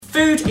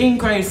Food in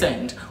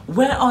Gravesend.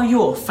 Where are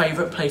your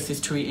favourite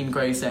places to eat in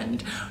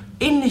Gravesend?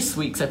 In this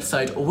week's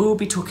episode, we will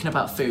be talking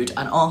about food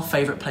and our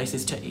favourite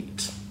places to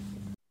eat.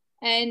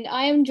 And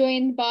I am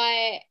joined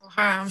by...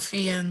 Hi, I'm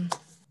Fian.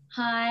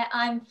 Hi,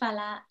 I'm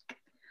Falak.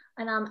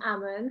 And I'm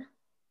Ammon.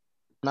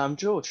 And I'm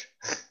George.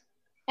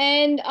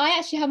 And I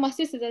actually have my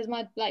sisters as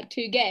my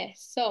two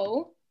guests.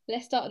 So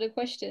let's start with the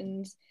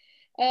questions.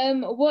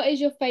 What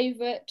is your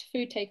favourite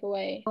food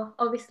takeaway?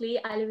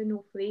 Obviously, I live in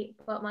Northfleet,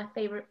 but my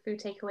favourite food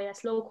takeaway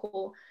that's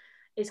local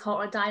is Hot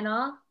Rod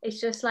Diner.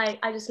 It's just I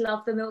just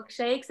love the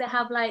milkshakes. They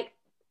have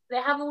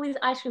all these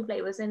ice cream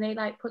flavours and they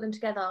put them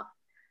together.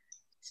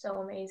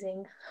 So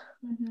amazing.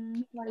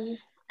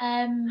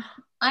 Mm-hmm.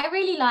 I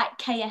really like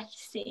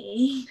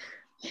KFC.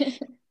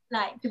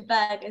 Like the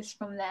burgers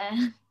from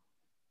there.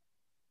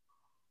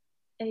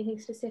 Anything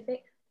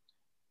specific?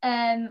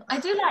 I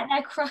do like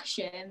their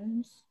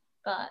Crush'ems,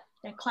 but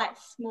they're quite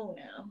small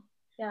now.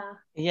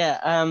 Yeah.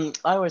 I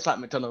always like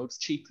McDonald's,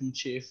 cheap and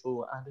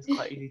cheerful, and it's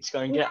quite easy to go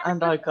and get.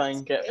 And I go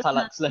and get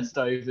Falak's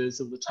leftovers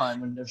all the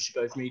time whenever she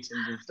goes meetings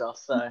and stuff.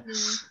 So.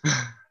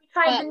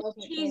 Try the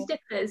cheese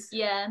dippers.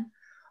 Yeah.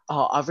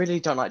 Oh, I really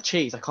don't like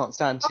cheese. I can't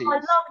stand cheese. I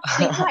love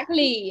cheese.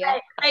 Exactly.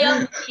 They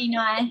are really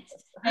nice.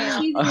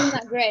 Cheese isn't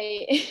that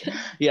great.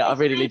 Yeah, I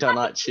really don't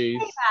like cheese.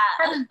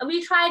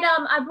 We tried,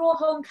 I brought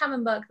home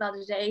Camembert the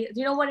other day. Do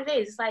you know what it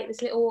is? It's like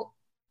this little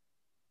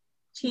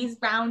cheese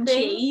brown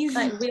thing, cheese.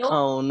 Wheel.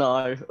 Oh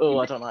no. Oh,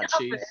 I don't like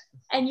cheese.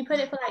 And you put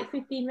it for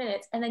 15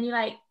 minutes and then you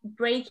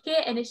break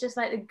it and it's just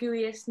the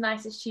gooeyest,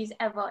 nicest cheese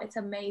ever. It's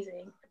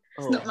amazing.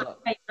 Oh, It's not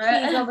my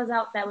favourite. Cheese lovers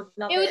out there would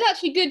love it. It was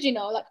actually good,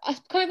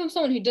 coming from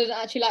someone who doesn't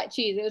actually like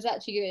cheese, it was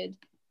actually good.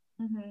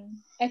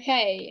 Mm-hmm.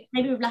 Okay.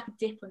 Maybe with a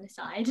dip on the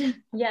side.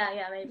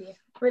 Yeah, maybe.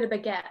 With a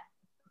baguette.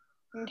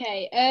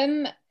 Okay.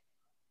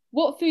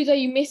 What foods are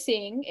you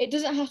missing? It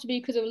doesn't have to be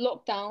because of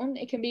lockdown.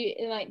 It can be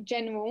in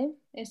general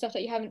and stuff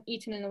that you haven't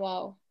eaten in a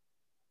while.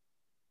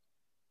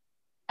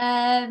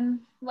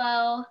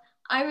 Well,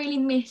 I really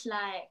miss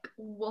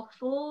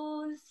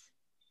waffles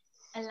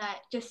and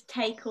just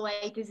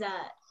takeaway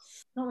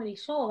desserts. Not really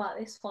sure about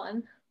this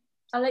one.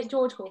 I'll let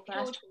George go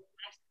first.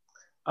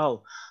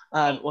 Oh,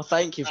 well,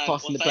 thank you for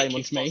passing the blame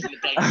on to me.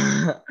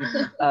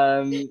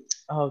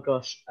 Oh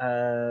gosh.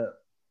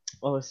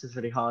 Oh, this is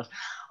really hard.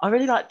 I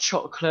really like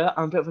chocolate.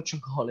 I'm a bit of a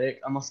chocoholic,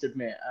 I must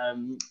admit. I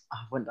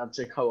went down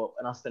to a co-op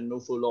and I spent an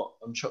awful lot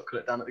on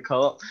chocolate down at the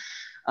co-op.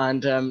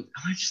 And I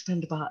just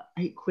spend about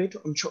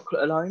 £8 on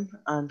chocolate alone,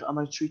 and I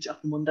managed to eat it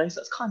up in one day,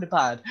 so that's kind of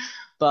bad.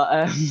 But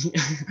I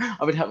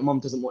really hope my mum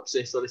doesn't watch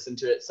this or listen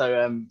to it.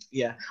 So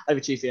yeah, over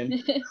to you,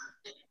 Fian.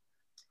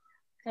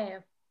 Okay.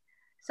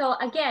 So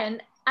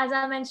again, as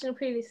I mentioned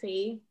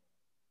previously,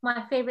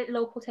 my favourite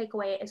local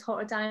takeaway is Hot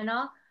Rod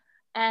Diner.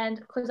 And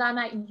because I'm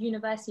at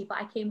university, but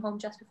I came home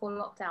just before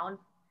lockdown,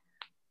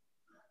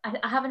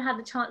 I haven't had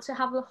the chance to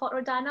have the Hot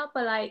Rod Diner,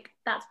 but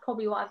that's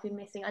probably what I've been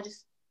missing. I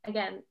just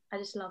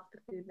love the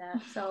food there,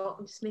 so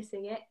I'm just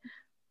missing it.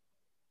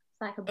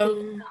 It's like a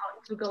big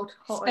to go to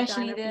Hot Rod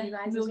Diner for you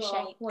guys as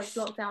well. Once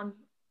lockdown.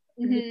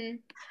 Mm-hmm.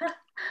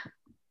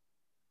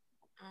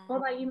 What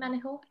about you,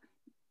 Maniho?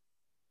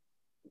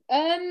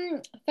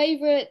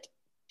 Favourite,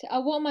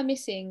 what am I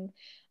missing?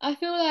 I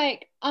feel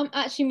like I'm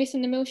actually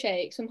missing the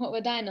milkshakes from Hot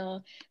Rod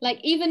Diner.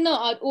 Even though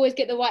I'd always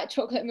get the white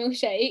chocolate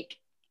milkshake,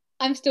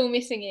 I'm still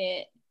missing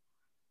it.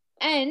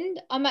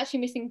 And I'm actually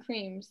missing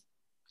creams.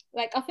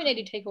 I think they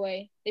do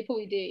takeaway. They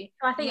probably do.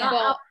 So I think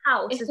our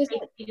house is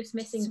basically just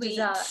missing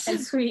dessert and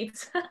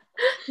sweets.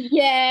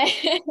 Yeah.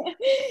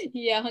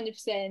 Yeah,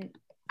 100%.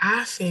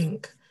 I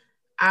think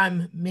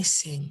I'm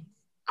missing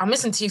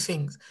two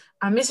things.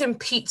 I'm missing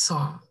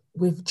pizza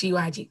with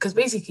GYG, because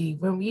basically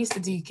when we used to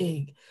do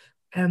gig,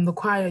 the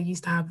choir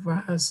used to have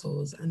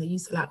rehearsals and they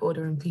used to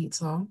ordering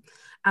pizza,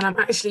 and I'm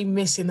actually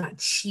missing that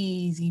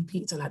cheesy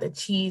pizza, the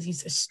cheese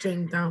used to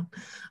string down.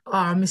 Oh,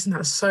 I'm missing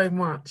that so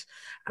much.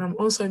 And I'm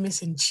also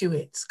missing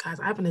Chewits, guys.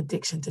 I have an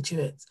addiction to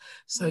Chewits.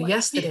 So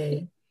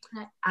yesterday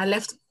I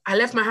left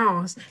my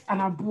house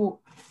and I bought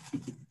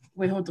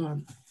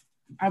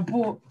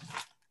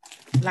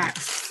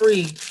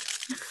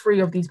three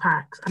of these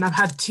packs, and I've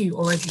had 2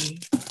 already.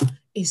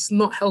 It's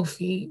not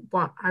healthy,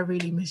 but I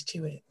really miss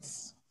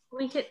Chewits.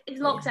 It's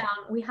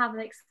lockdown. We have an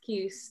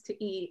excuse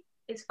to eat.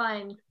 It's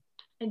fine.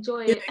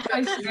 Enjoy it.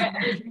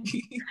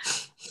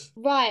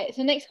 Right.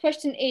 So next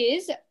question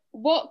is,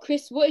 what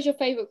is your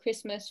favourite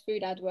Christmas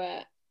food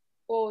advert,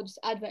 or just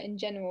advert in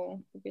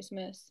general for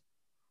Christmas?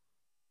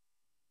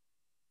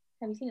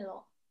 Have you seen a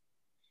lot?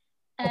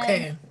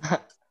 Okay.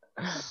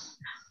 I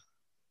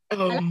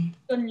like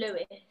John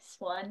Lewis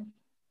one.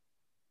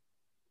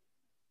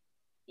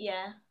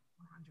 Yeah.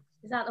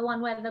 Is that the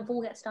one where the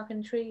ball gets stuck in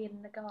a tree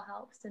and the girl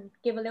helps and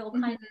give a little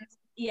kindness?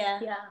 Yeah.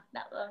 Yeah.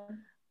 That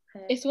one.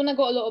 Okay. It's one that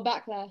got a lot of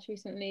backlash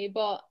recently,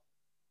 but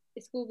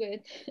it's all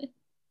good.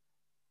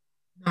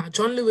 Nah,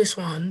 John Lewis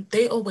one,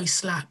 they always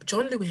slap.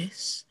 John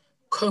Lewis,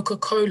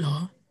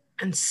 Coca-Cola,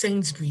 and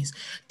Sainsbury's.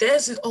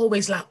 Theirs is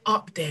always like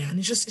up there, and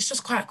it's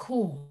just quite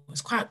cool.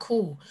 It's quite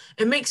cool.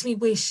 It makes me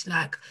wish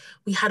like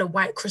we had a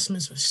white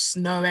Christmas with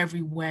snow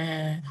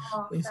everywhere,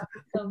 Oh, with that'd be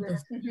like, so all the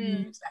good.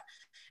 foods. Like,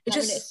 it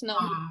Having it just snow.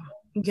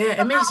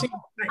 yeah, it makes me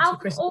like for Out of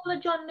Christmas. all the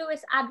John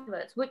Lewis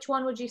adverts, which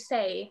one would you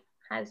say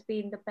has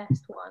been the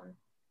best one?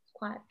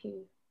 Quite a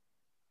few.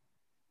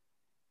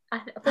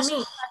 For That's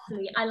me a-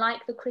 personally, I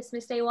like the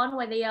Christmas Day one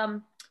where they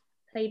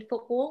played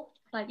football,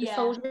 like the Yeah.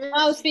 soldiers.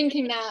 I was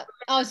thinking that.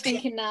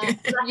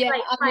 Yeah,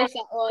 like, I missed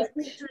that one.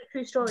 It's a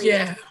true story.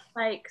 Yeah,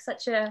 Like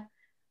such a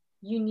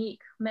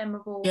unique,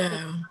 memorable thing.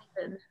 yeah.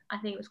 And I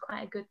think it was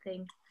quite a good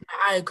thing.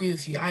 I agree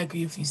with you. I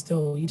agree with you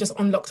still. You just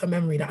unlocked a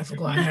memory that I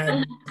forgot I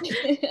had.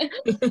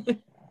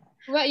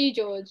 What about you,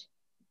 George?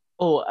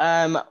 Oh,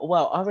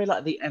 well, I really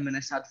like the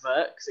M&S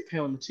advert because it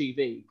came on the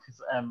TV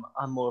because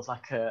I'm more of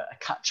like a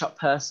catch-up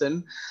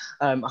person.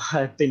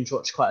 I binge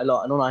watch quite a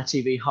lot, and on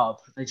ITV Hub,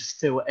 they just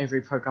fill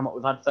every program up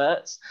with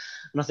adverts.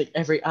 And I think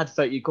every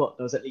advert you got,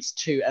 there was at least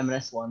 2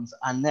 M&S ones,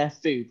 and their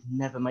food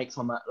never makes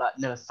my mouth, like,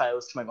 never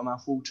fails to make my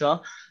mouth water.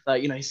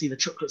 Like, you know, you see the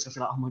chocolates, and I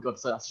feel like, oh my God,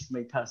 so that's just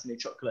me personally,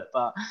 chocolate.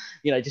 But,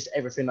 you know, just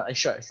everything that they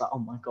show, it's like, oh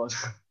my God.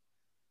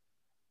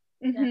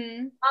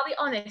 Mm-hmm. I'll be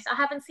honest, I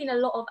haven't seen a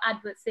lot of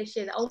adverts this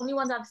year. The only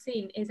ones I've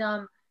seen is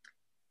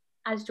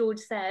as George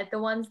said, the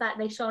ones that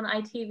they show on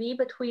ITV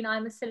between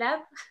I'm a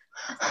Celeb.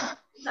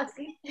 That's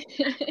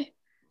it.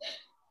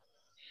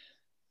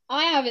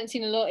 I haven't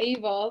seen a lot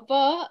either,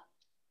 but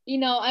you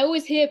know, I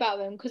always hear about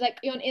them because like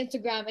you're on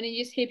Instagram and then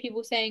you just hear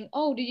people saying,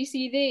 "Oh, did you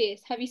see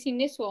this? Have you seen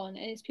this one?"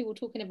 And it's people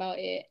talking about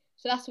it.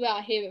 So that's where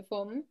I hear it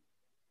from.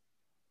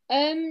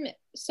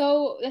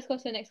 So let's go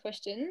to the next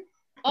question.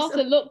 After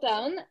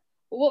lockdown,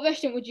 what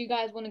restaurant would you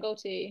guys want to go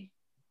to?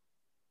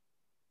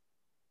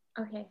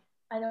 Okay,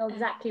 I know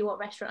exactly what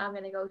restaurant I'm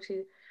going to go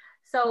to.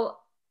 So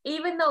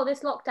even though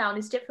this lockdown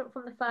is different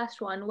from the first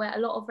one, where a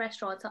lot of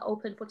restaurants are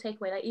open for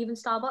takeaway, like even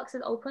Starbucks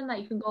is open,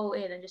 like you can go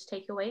in and just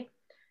take away.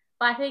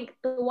 But I think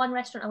the one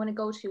restaurant I want to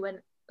go to when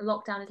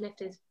lockdown is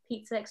lifted is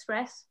Pizza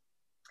Express.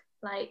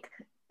 Like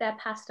their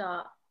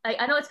pasta, like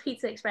I know it's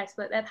Pizza Express,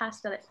 but their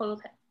pasta, like polo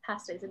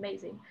pasta, is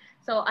amazing.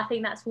 So I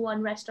think that's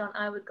one restaurant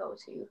I would go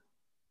to.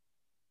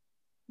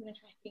 I'm gonna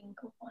try to think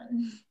of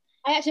one.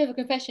 I actually have a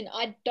confession.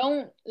 I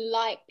don't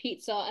like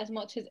pizza as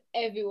much as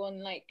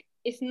everyone. Like,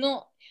 it's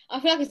not. I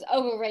feel like it's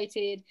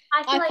overrated.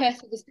 I feel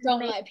personally just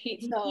don't like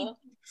pizza.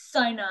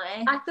 So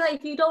nice. I feel like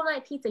if you don't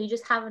like pizza, you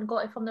just haven't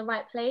got it from the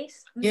right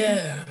place.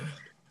 Yeah, I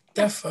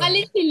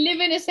definitely. literally live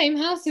in the same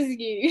house as you.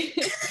 You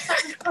just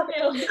haven't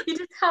got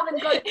it from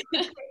the right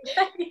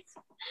place.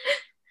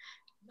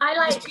 I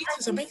This like.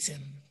 pizza's amazing.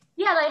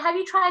 Yeah, like have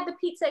you tried the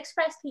Pizza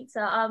Express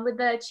pizza with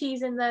the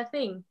cheese in the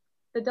thing,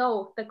 the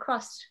dough, the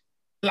crust?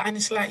 Like, and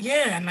it's like,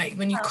 yeah, and like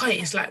when you cut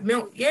it, it's like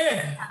milk.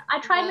 Yeah. I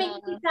tried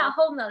making pizza at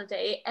home the other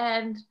day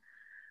and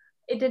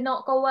it did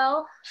not go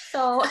well.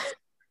 So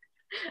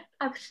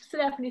I would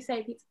definitely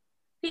say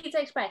Pizza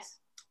Express.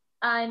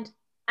 And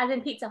as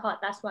in Pizza Hut,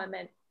 that's what I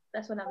meant.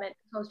 That's what I meant.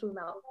 I was talking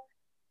about.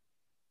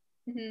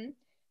 Mm-hmm.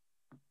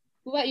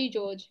 What about you,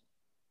 George?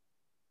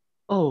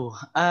 Oh,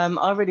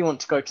 I really want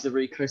to go to the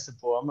Rico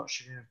Sabor. I'm not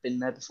sure if you've been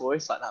there before.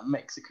 It's like that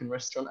Mexican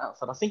restaurant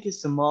outside. I think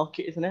it's the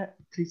market, isn't it?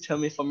 Please tell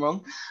me if I'm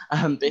wrong.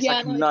 But it's Yeah, like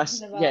I know a what nice,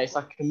 you're talking about. yeah, it's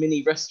like a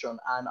mini restaurant.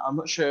 And I'm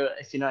not sure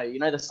if you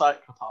know the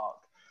Cycler Park.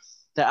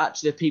 They're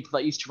actually the people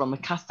that used to run the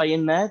cafe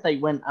in there. They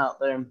went out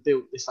there and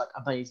built this like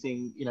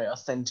amazing, you know,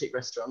 authentic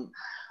restaurant.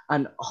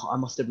 And I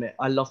must admit,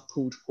 I love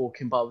pulled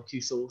pork in barbecue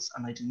sauce,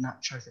 and they do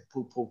nachos with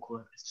pulled pork.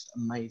 It's just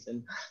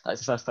amazing. That's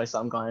the first place that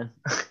I'm going.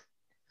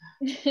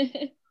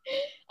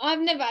 I've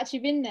never actually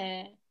been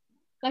there.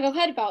 Like I've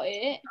heard about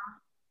it.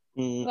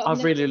 But I've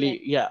I never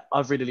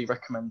been really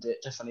recommend it.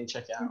 Definitely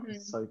check it out. Mhm.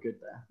 It's so good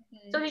there.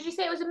 So did you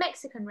say it was a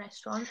Mexican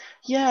restaurant?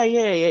 Yeah.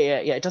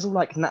 It does all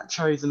like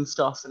nachos and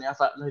stuff, and it has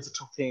like loads of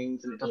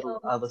toppings, and it does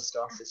all Yeah. other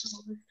stuff.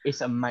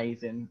 It's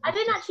amazing. I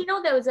didn't actually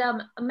know there was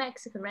a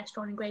Mexican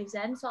restaurant in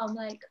Gravesend, so I'm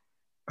like,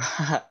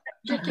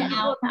 Check it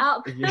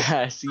out.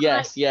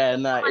 yes, yeah.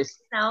 No,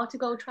 it's now to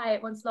go try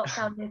it once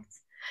lockdown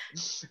lifts.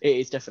 it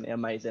is definitely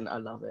amazing. I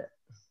love it.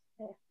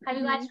 Have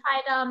you guys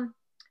tried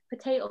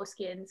potato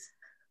skins?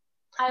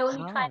 I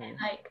only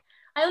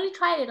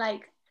tried it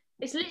like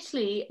it's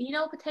literally, you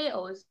know,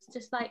 potatoes,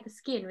 just like the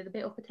skin with a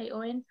bit of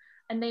potato in,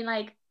 and they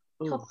like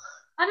top.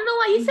 I don't know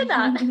why you said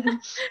that.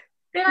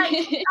 They like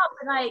topped up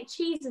with like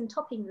cheese and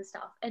toppings and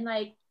stuff, and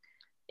like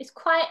it's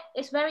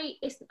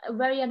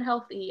very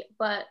unhealthy,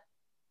 but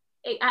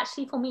it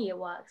actually for me it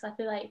works. I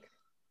feel like,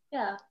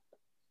 yeah.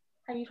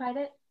 Have you tried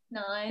it?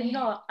 No.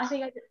 No, I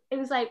think it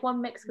was like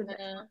one Mexican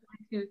Yeah.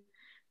 who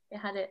it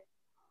had it.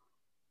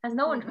 Has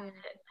no one tried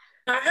it?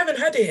 I haven't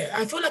had it.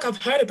 I feel like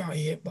I've heard about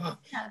it, but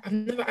Yeah. I've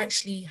never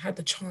actually had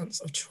the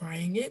chance of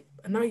trying it.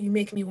 And now you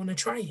make me want to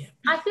try it.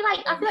 I feel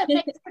like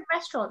Mexican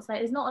restaurants, like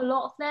there's not a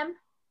lot of them.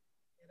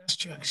 That's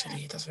true,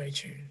 actually. That's very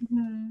true.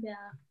 Yeah.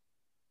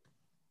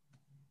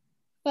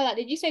 But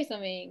did you say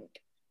something?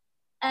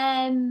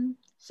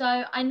 So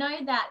I know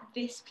that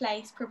this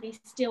place probably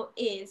still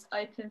is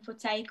open for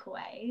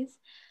takeaways,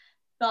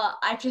 but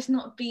I've just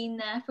not been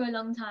there for a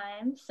long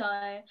time. So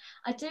I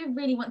do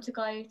really want to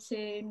go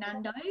to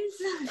Nando's.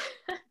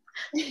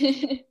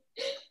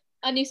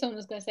 I knew someone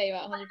was going to say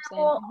that 100%.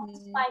 What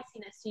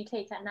spiciness do you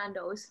take at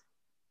Nando's?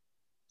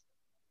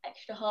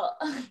 Extra hot.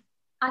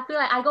 I feel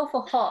like I go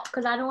for hot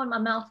because I don't want my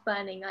mouth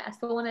burning. Like, I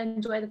still want to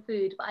enjoy the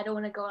food, but I don't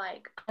want to go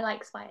like, I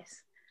like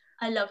spice.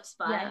 I love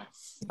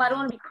spice. But I don't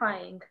want to be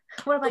crying.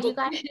 What about you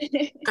guys?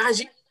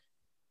 Guys,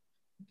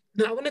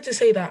 no, I wanted to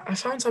say that I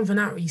found something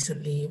out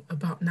recently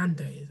about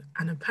Nando's,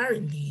 and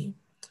apparently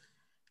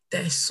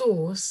their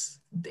sauce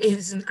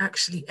isn't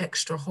actually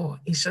extra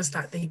hot. It's just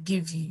that they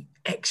give you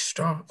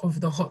extra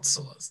of the hot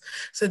sauce.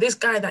 So this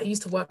guy that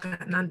used to work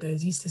at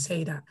Nando's used to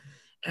say that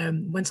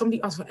when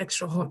somebody asks for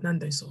extra hot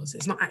Nando's sauce,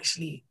 it's not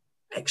actually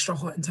extra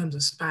hot in terms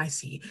of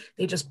spicy.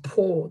 They just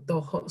pour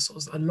the hot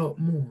sauce a lot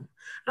more.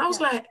 And I was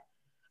like,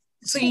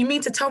 so you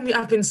mean to tell me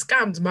I've been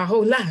scammed my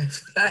whole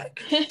life?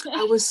 Like,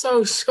 I was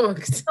so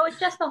shocked. So it's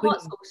just the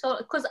hot sauce. So,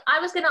 because I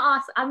was going to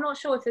ask, I'm not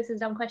sure if this is a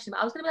dumb question, but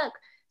I was going to be like,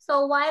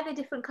 so why are they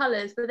different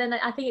colors? But then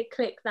I think it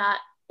clicked that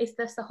it's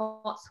just the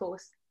hot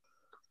sauce.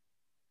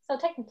 So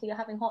technically you're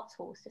having hot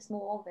sauce, just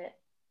more of it.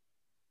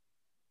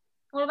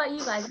 What about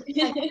you guys? What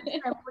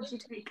would you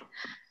take?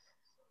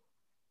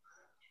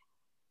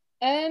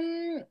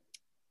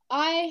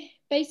 I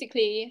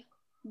basically,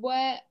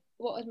 what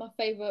was my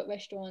favorite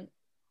restaurant?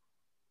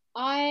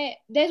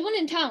 There's one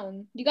in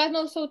town. You guys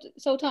know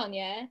Sultan,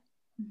 yeah?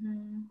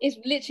 Mm-hmm. It's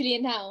literally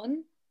in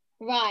town.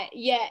 Right,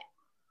 yeah.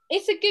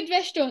 It's a good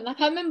restaurant.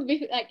 Like, I remember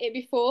it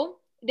before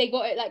they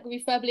got it like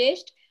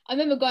refurbished. I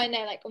remember going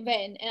there like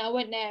then, and I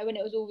went there when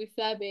it was all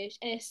refurbished,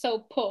 and it's so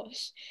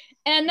posh.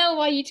 And I know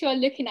why you two are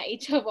looking at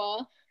each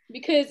other,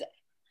 because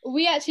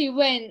we actually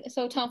went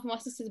Sultan for my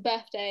sister's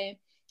birthday,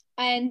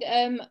 and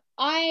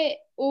I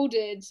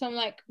ordered some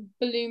like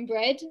balloon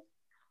bread,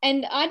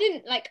 and I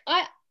didn't like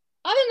I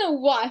don't know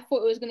what I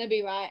thought it was gonna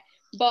be, right?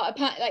 But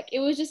apparently, like, it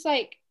was just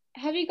like,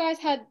 have you guys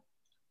had,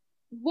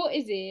 what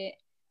is it?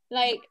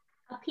 Like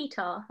a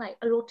pita, like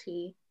a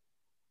roti.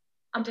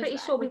 I'm pretty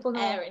sure people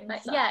know.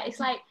 Like, yeah,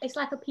 it's like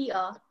a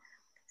pita.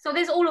 So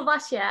there's all of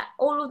us, yeah,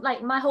 all of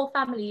like my whole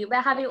family.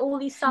 We're having all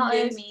these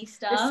starters. It's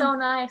so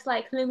nice,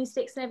 like halloumi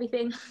sticks and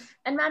everything.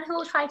 And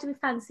Manhul tried to be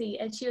fancy,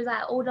 and she was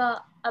like, order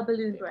a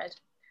balloon bread.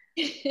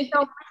 So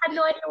I had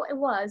no idea what it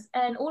was,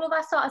 and all of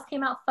our starters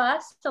came out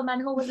first. So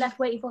Manhul was left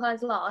waiting for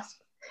hers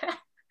last.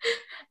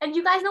 And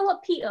you guys know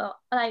what pita?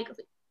 Like,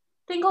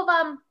 think of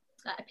like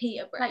a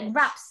pita bread, like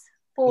wraps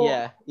for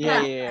Yeah,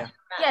 the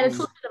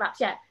tortilla wraps.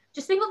 Yeah,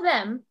 just think of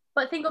them.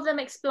 But think of them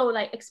explode,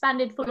 like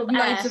expanded full of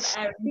loads of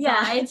air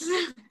inside.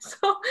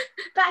 So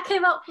that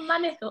came out from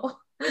Manhul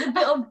with a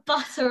bit of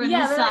butter on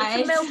the side. Like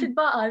some melted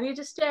butter, and you're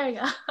just staring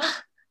at her.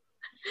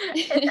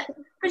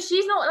 Because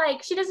she's not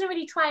like, she doesn't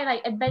really try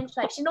like adventure,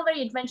 like she's not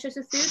very adventurous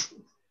with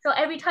food. So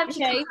every time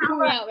she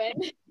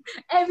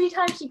every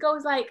time she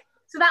goes like,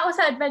 so that was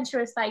her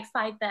adventurous like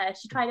side there.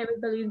 She tried it with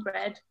balloon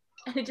bread,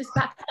 and it just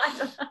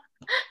backfired on her.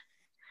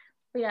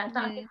 But yeah,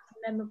 that was a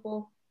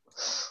memorable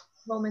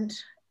moment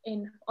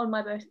on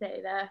my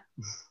birthday there.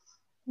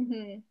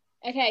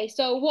 Okay,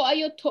 so what are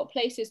your top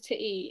places to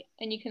eat?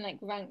 And you can like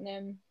rank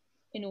them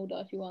in order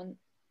if you want.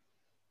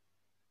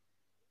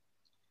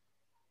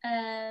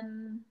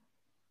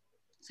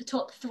 So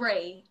top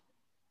 3.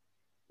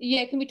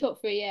 Yeah, it can be top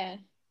 3, yeah.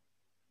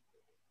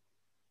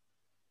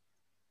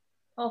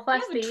 Well,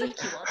 firstly,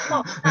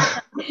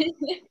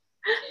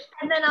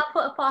 and then I'll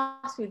put a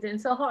fast food in.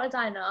 So Hot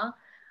Diner,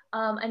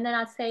 and then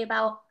I'd say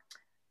about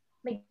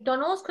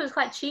McDonald's, because it's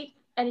quite cheap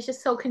and it's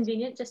just so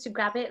convenient just to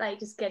grab it, like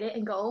just get it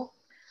and go.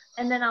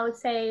 And then I would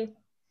say,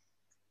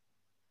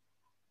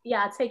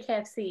 yeah, I'd say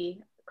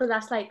KFC, because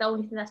that's like the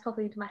only thing that's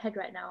popping into my head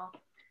right now.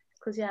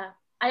 Because yeah,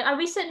 I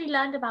recently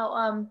learned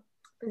about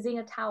the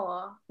Zinger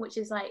Tower, which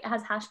is like, it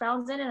has hash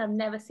browns in it, and I've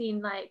never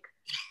seen like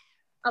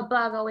a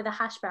burger with a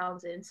hash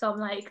browns in. So I'm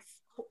like,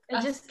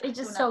 it's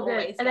just so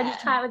good. And then you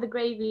try it with the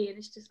gravy, and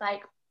it's just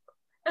like.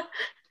 Oh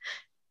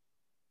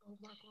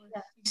my God.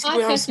 Yeah. You see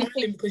where I'm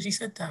smiling because you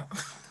said that.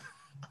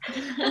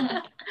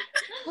 I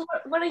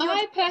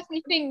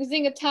personally think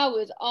Zinger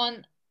Towers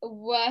aren't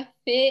worth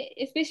it,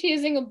 especially a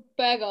Zinger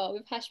burger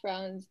with hash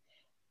browns.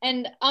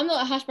 And I'm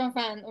not a hash brown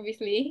fan,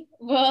 obviously,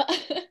 but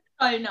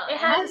oh no, it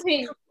has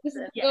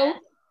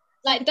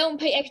like, don't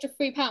pay extra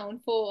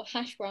 £3 for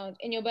hash browns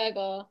in your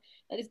burger.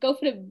 Like, just go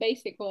for the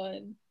basic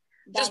one.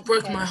 Just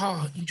broke my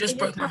heart. You just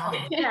broke my heart.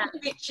 Yeah,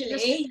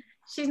 literally.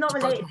 She's not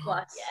related to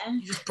us. Yeah.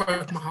 You just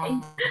broke my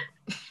heart.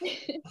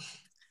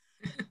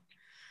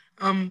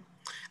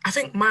 I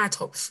think my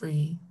top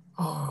 3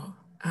 are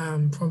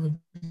probably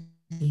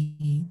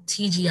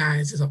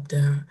TGI's is up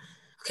there.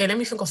 Okay, let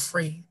me think of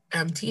 3.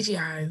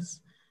 TGI's.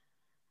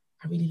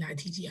 I really like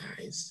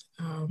TGI's.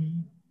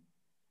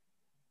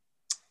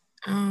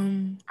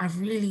 I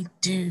really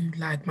do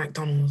like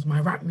McDonald's.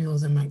 My wrap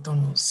meals in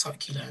McDonald's,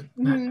 succulent.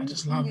 Like, I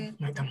just love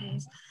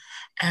McDonald's.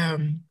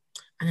 And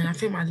then I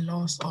think my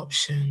last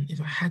option,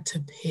 if I had to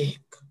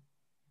pick,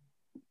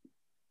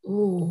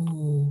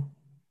 ooh,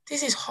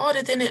 this is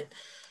harder than it.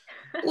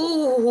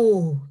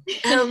 Ooh,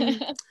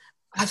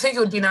 I think it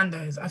would be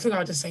Nando's. I think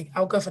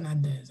I'll go for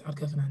Nando's. I'd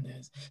go for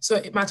Nando's.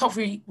 So my top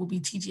three will be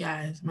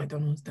TGI's,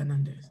 McDonald's, then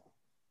Nando's.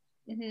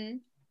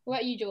 What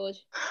about you,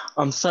 George?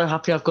 I'm so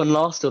happy I've gone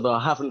last, although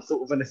I haven't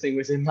thought of anything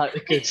within like the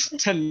good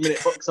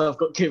 10-minute box I've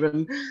got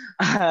given.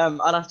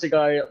 I'd have to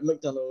go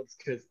McDonald's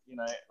because, you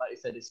know, like you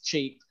said, it's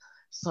cheap.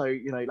 So,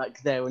 you know,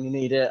 like there when you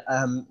need it.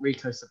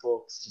 Rico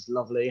supports, is just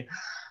lovely.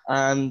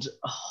 And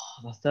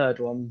the third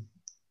one,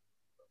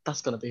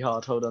 that's going to be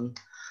hard. Hold on.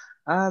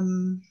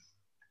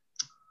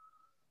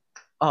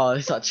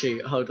 It's actually,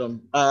 hold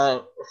on.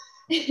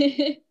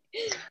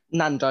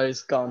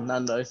 Nando's, gone,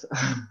 Nando's.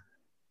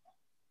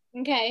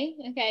 Okay,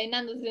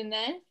 Nando's in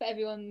there for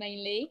everyone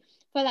mainly.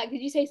 But like,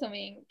 did you say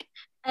something?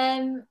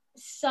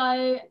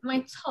 So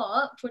my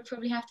top would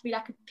probably have to be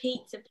like a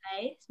pizza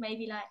place,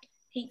 maybe like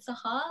Pizza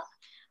Hut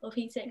or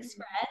Pizza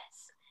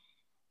Express.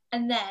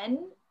 And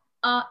then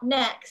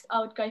next I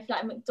would go for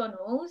like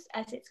McDonald's,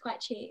 as it's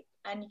quite cheap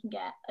and you can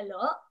get a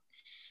lot.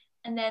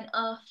 And then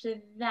after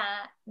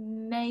that,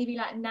 maybe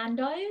like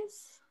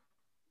Nando's.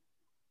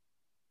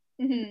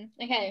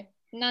 Okay,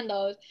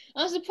 Nando's.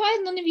 I'm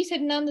surprised none of you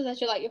said Nando's as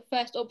your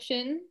first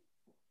option.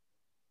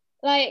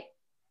 Like,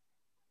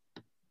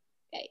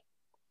 okay.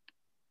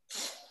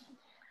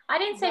 I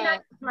didn't say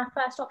that was my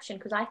first option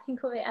because I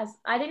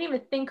didn't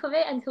even think of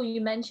it until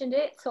you mentioned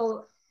it.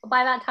 So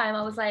by that time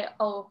I was like,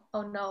 oh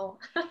no.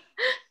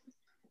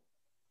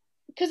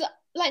 Because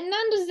like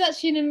Nando's is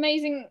actually an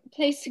amazing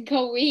place to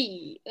go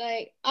eat.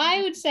 Like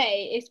I would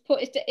say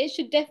it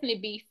should definitely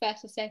be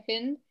first or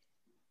second.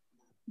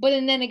 But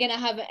then again, I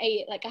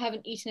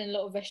haven't eaten in a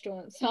lot of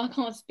restaurants, so I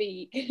can't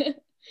speak.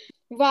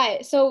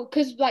 Right, so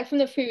because like from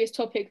the previous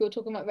topic, we were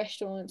talking about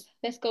restaurants.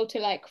 Let's go to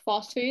like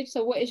fast food.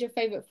 So what is your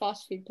favorite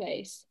fast food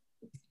place?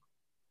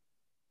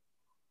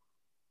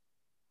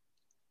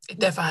 It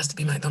definitely has to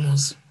be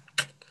McDonald's.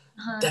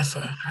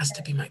 Definitely has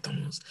to be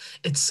McDonald's.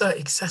 It's so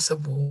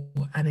accessible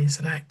and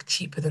it's like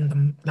cheaper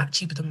than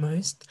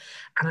most.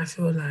 And I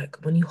feel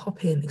like when you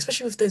hop in,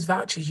 especially with those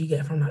vouchers you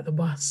get from like the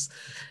bus,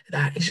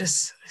 that it's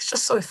just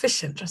so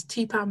efficient. Just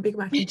 £2 Big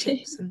Mac and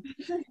chips and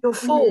you're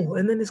full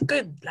and then it's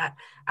good. Like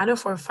I know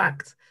for a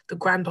fact the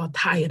grand are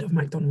tired of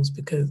McDonald's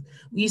because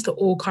we used to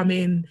all come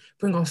in,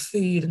 bring our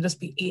food and just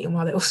be eating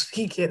while they were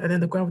speaking and then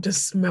the grand would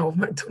just smell of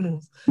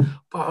McDonald's.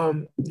 But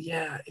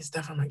yeah, it's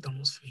definitely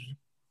McDonald's for me.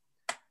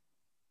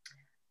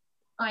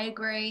 I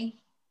agree.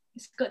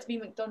 It's got to be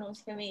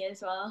McDonald's for me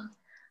as well.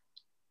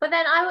 But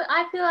then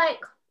I feel like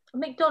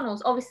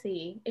McDonald's,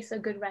 obviously, it's a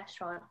good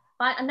restaurant.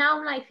 But now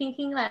I'm like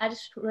thinking, like I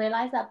just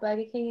realized that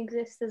Burger King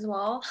exists as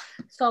well.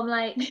 So I'm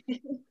like,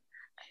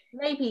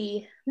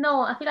 maybe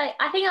no. I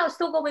think I'll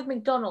still go with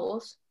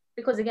McDonald's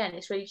because again,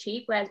 it's really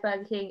cheap. Whereas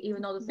Burger King,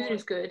 even though the food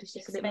is good, it's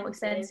just a bit more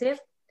expensive.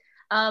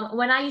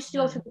 When I used to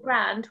go to the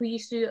Grand, we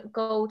used to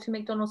go to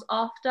McDonald's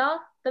after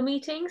the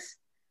meetings.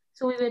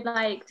 So we would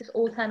like just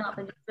all turn up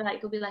and just like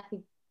it'll be like a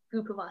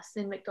group of us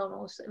in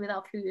McDonald's with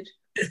our food.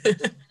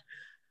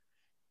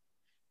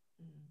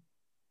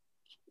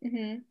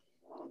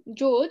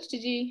 George,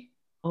 did you?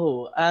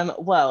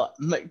 Well,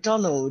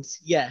 McDonald's,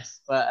 yes,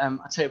 but I'll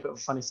tell you a bit of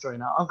a funny story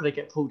now. I'm gonna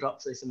get pulled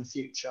up for this in the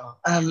future.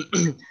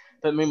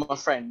 But me and my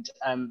friend,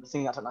 the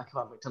thing I don't like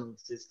about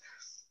McDonald's is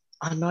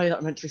I know that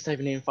I'm meant to be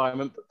saving the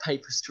environment, but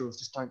paper straws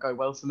just don't go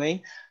well for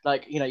me.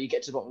 Like, you know, you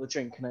get to the bottom of the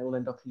drink and they all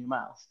end up in your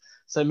mouth.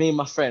 So me and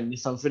my friend,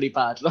 this sounds really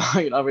bad.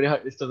 Like, I really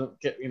hope this doesn't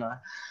get,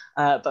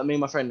 but me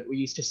and my friend, we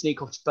used to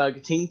sneak off to Burger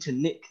King to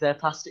nick their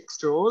plastic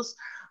straws.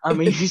 And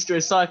we used to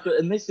recycle,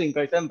 and this thing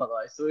goes then, by the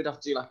way, so we'd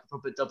have to do like a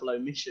proper 00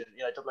 mission,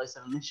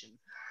 007 mission,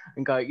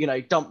 and go,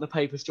 dump the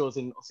paper straws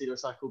in, obviously, the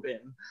recycle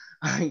bin,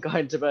 and go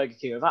into Burger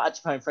King without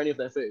actually paying for any of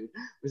their food,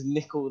 was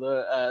nick all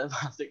the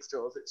plastic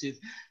straws, which is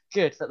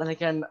good. But then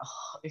again,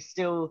 it's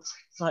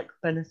like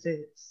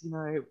benefits,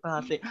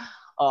 badly.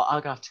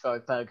 I'll have to go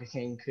with Burger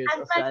King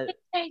because I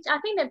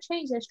think they've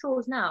changed their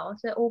straws now,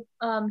 so they're all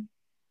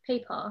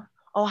paper.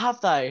 Oh, have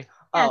they?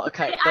 Yeah, oh,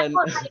 okay.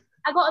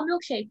 I got a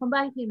milkshake from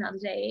Burger King the other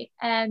day,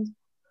 and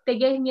they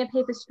gave me a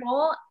paper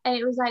straw, and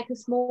it was like a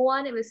small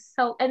one. It was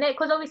so, and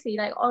because obviously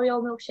like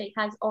Oreo milkshake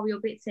has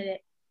Oreo bits in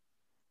it.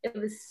 It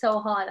was so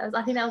hard.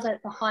 I think that was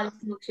like the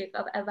hardest milkshake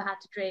I've ever had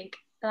to drink.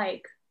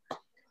 Like,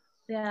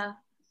 yeah.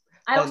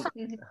 I also,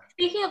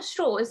 speaking of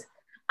straws,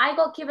 I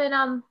got given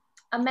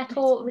a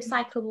metal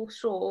recyclable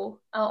straw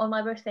on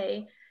my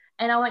birthday,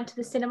 and I went to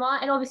the cinema.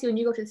 And obviously, when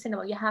you go to the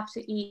cinema, you have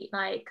to eat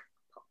like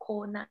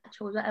popcorn,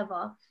 nachos,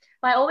 whatever.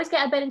 But I always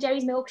get a Ben and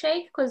Jerry's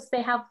milkshake because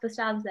they have the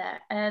stands there.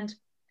 And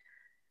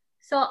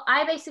so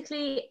I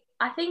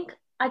think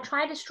I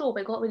tried a straw,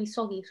 but it got really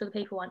soggy, so the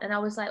paper one. And I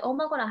was like, oh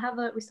my God, I have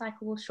a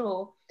recyclable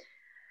straw.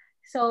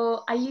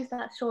 So I used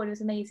that straw, and it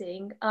was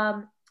amazing.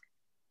 And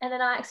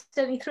then I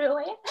accidentally threw it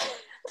away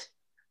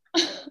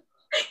because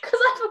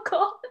I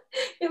forgot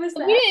it was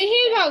there. We didn't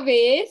hear about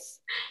this.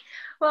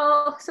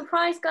 Well,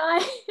 surprise,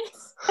 guys.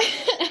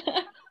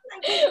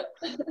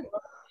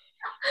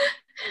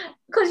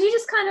 Because you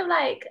just kind of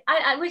like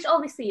which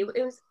obviously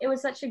it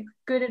was such a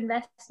good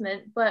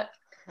investment, but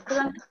because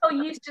I'm so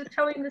used to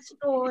throwing the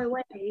straw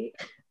away.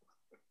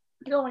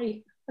 Don't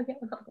worry, okay,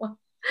 I got one.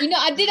 You know,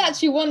 I did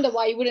actually wonder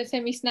why you wouldn't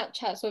send me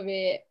Snapchats of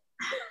it.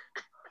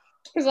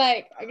 Because,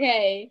 like,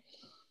 okay.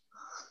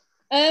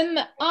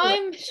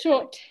 I'm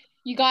shocked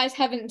you guys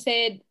haven't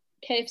said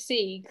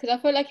KFC, because I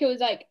feel like it was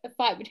like a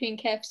fight between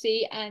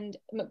KFC and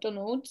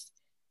McDonald's.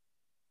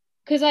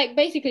 Because, like,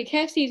 basically,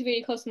 KFC is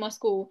really close to my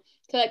school.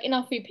 So, like, in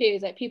our free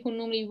periods, like, people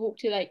normally walk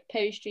to, like,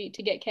 Perry Street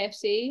to get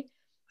KFC.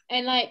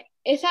 And, like,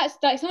 it's actually,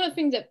 like, some of the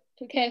things that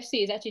for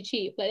KFC is actually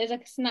cheap. Like, there's,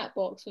 like, a snack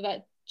box with,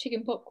 like,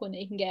 chicken popcorn that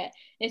you can get.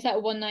 It's, like,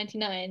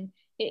 $1.99.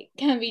 It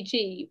can be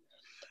cheap.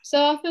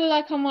 So, I feel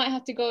like I might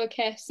have to go with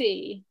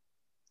KFC.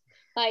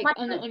 Like, My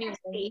on the only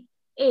KFC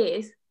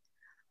is,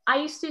 I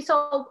used to,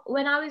 so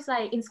when I was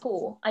like in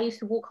school, I used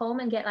to walk home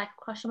and get like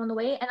Crush'em on the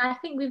way, and I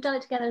think we've done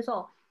it together as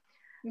well.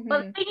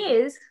 But the thing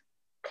is,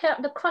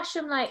 the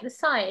Crush'em, like the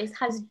size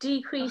has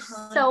decreased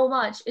so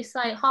much. It's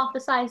like half the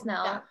size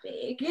now, That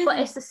big. but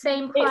it's the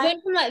same It price.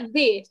 went from like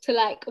this to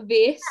like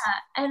this.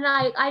 Yeah, and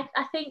like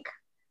I think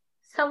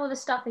some of the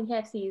stuff in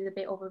KFC is a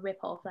bit of a rip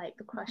off, like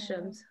the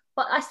Crush'ems.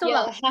 But I still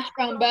Yeah, love. the hash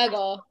brown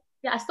burger.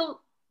 Yeah, I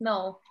still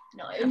no.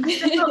 No. I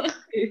still love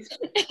food.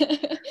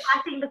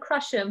 I think the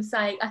Crush'ems,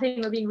 like I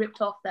think we're being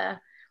ripped off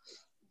there.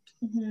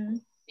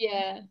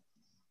 Yeah.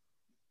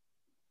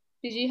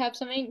 Did you have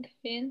something,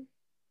 Finn?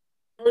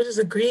 I was just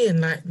agreeing,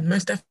 like,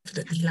 most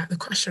definitely, like, the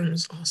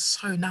Crush'ems are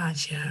so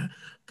nice, yeah,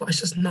 but it's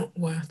just not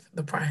worth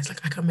the price.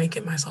 Like, I can make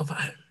it myself at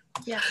home.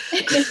 Yeah.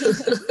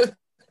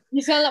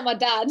 You sound like my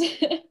dad.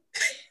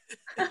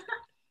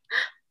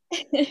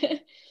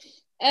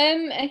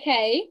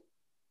 Okay.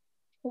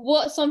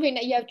 What's something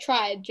that you have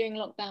tried during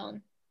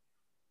lockdown?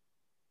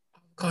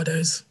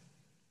 Avocados.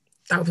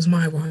 That was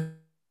my one.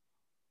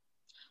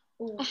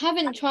 I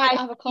haven't tried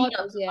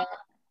avocados yet.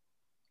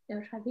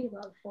 Never tried peanut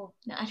butter before.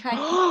 No, I tried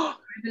over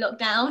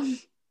lockdown.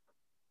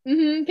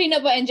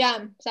 Peanut butter and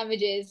jam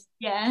sandwiches.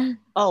 Yeah.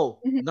 Oh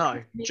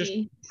no, just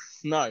Maybe.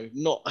 no,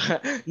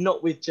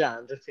 not with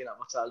jam. Just peanut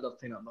butter. I love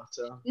peanut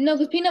butter. No,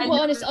 because peanut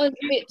butter on its own is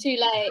a bit too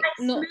like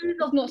not Smooth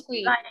it's not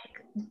sweet. Like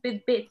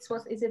with bits.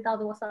 What is it? The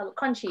other, what's the other?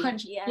 Crunchy.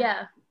 Crunchy, yeah.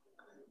 Yeah.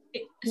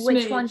 It's Which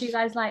smooth. one do you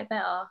guys like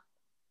better?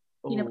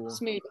 Peanut Ooh,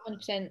 Smooth,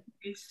 100%.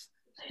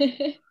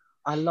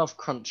 I love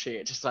crunchy.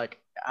 It just like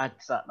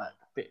adds that like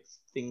bit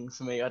thing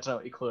for me. I don't know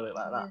what you call it,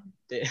 like that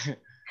bit.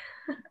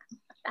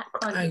 That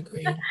crunch. I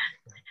agree.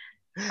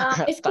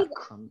 It's that 'cause-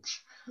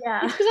 crunch.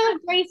 Yeah. It's because I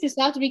have braces,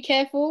 so I have to be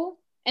careful.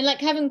 And like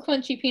having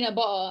crunchy peanut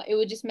butter, it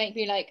would just make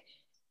me like,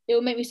 it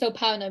would make me so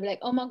paranoid. Be like,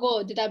 oh my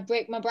god, did I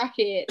break my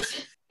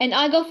brackets? And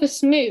I go for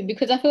smooth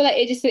because I feel like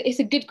it's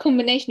a good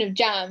combination of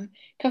jam.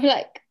 I feel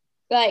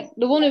like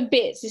the one with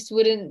bits just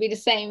wouldn't be the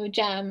same with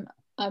jam.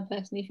 I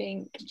personally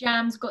think.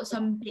 Jam's got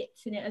some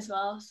bits in it as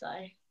well, so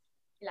it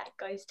like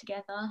goes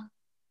together.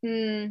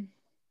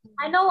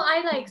 I know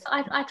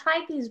I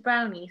tried these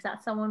brownies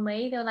that someone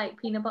made. They were like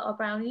peanut butter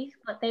brownies,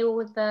 but they were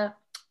with the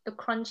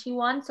crunchy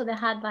one. So they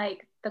had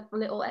like the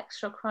little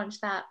extra crunch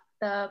that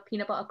the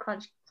peanut butter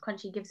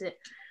crunchy gives it.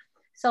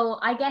 So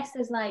I guess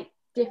there's like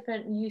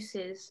different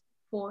uses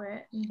for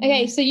it.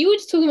 Okay, so you were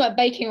just talking about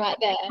baking right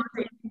there.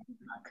 Like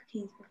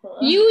cookies before.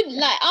 You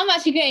like I'm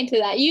actually getting to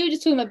that. You were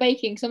just talking about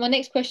baking. So my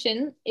next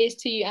question is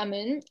to you,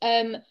 Ammon.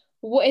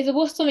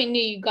 What's something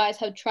new you guys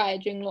have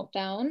tried during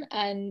lockdown?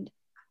 And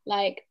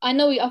like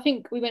I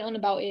think we went on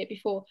about it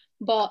before,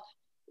 but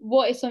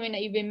what is something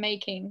that you've been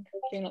making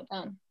during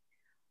lockdown?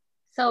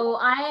 So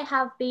I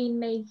have been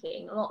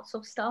making lots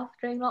of stuff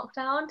during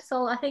lockdown.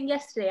 So I think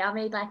yesterday I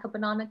made like a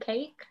banana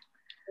cake.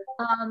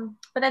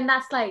 But then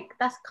that's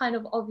kind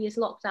of obvious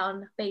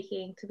lockdown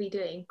baking to be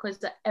doing because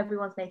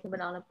everyone's making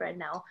banana bread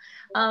now.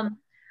 I'm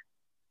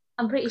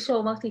pretty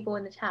sure most people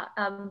in the chat,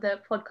 the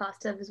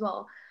podcast have as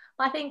well.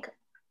 But I think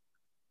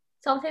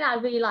something that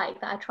I really like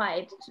that I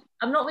tried,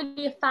 I'm not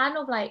really a fan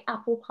of like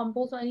apple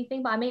crumbles or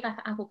anything, but I made like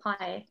an apple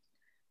pie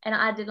and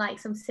I added like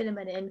some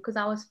cinnamon in because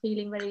I was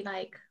feeling really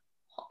like,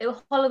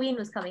 Halloween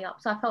was coming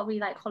up, so I felt really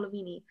like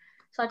Halloween-y.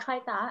 So I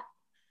tried that.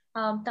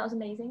 That was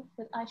amazing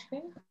with ice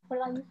cream. What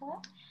did I use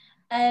for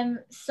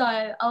that? So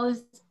I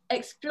was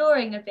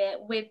exploring a bit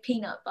with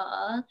peanut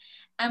butter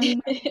and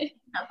we made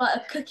peanut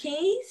butter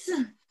cookies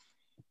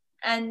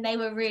and they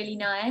were really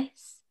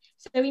nice.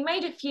 So we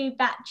made a few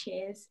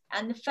batches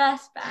and the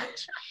first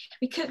batch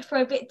we cooked for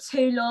a bit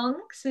too long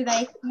so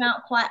they came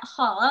out quite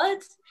hard,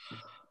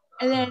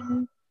 and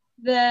then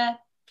the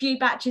few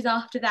batches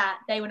after that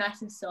they were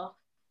nice and soft.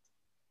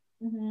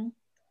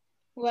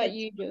 What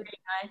you do? Really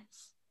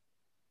nice.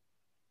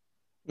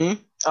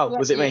 Oh,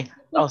 was it me?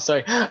 Oh,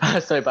 sorry.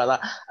 Sorry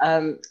about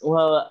that.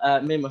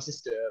 Well, me and my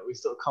sister, we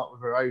sort of come up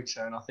with a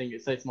rota, and I think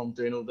it saves Mum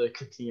doing all the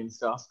cooking and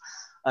stuff.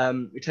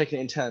 We're taking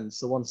it in turns.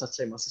 So one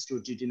Saturday, my sister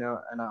will do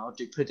dinner, and I'll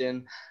do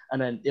pudding,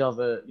 and then the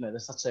other, the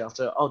Saturday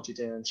after, I'll do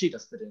dinner, and she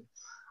does pudding.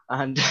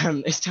 And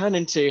it's turned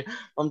into,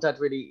 Mum and Dad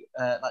really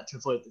like to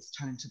avoid this,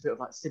 turn into a bit of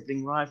like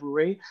sibling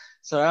rivalry.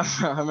 So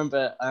I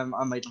remember I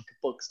made like a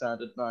bog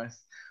standard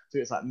nice. So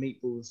it was like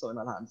meatballs, something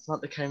like that. And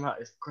Samantha came out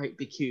with this great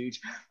big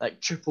huge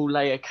like triple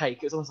layer cake.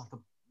 It was almost like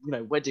a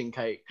wedding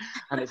cake,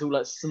 and it's all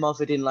like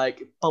smothered in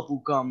like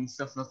bubble gum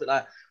stuff. And I was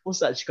like, what's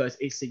that? She goes,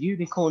 it's the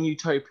unicorn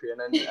utopia.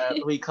 And then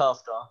the week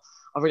after,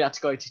 I really had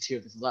to go to two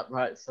of this. I was like,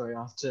 right, sorry,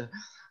 I have to.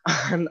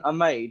 And I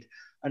made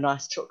a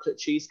nice chocolate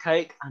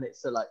cheesecake, and it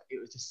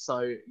was just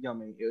so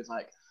yummy. It was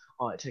like,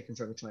 oh, it's taken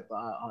forever to make, but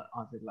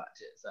I really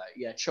liked it. So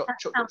yeah,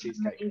 chocolate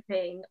cheesecake.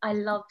 Amazing. I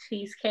love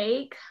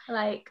cheesecake.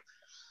 Like,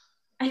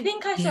 I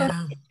think I saw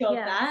a picture of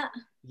Yeah. that.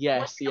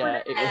 Yes,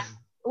 yeah, it was.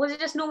 was it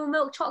just normal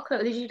milk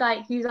chocolate, or did you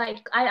like use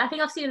like I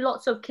think I've seen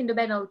lots of Kinder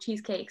Bueno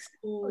cheesecakes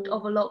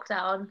over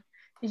lockdown.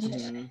 Did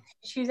you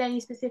choose any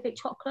specific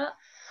chocolate?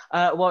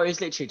 Well, it was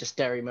literally just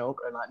dairy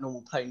milk and like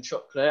normal plain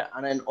chocolate,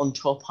 and then on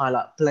top I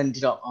like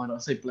blended up. Oh, no, I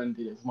say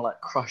blended. It's more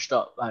like crushed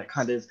up, like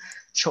kind of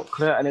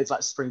chocolate, and it's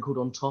like sprinkled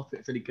on top.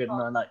 It's really good,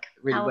 and I like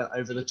really went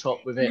over the top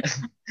with it.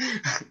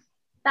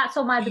 That's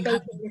on my baking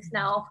list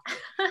now.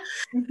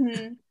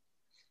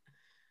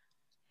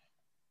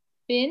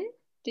 Finn,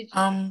 did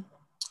you?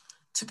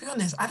 To be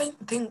honest, I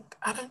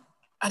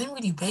didn't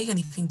really bake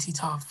anything too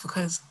tough,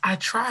 because I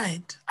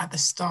tried at the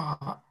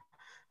start,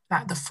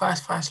 like the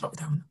first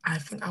lockdown. I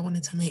think I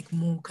wanted to make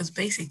more, because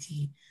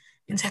basically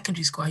in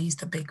secondary school I used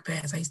to bake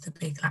bears. I used to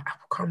bake like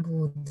apple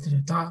crumble,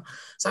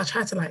 so I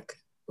tried to like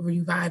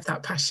revive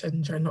that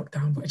passion during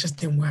lockdown, but it just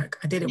didn't work.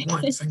 I did it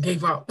once and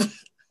gave up.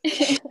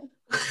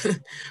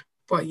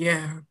 But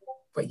yeah,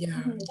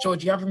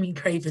 George, you haven't been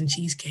craving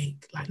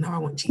cheesecake. Like, now I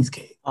want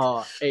cheesecake.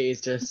 Oh,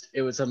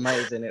 it was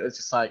amazing. It was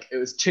just like, it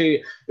was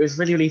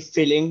really, really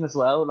filling as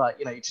well. Like,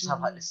 you just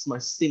have like this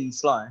most thin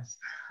slice.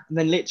 And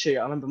then literally,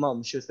 I remember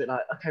Mum, she was a bit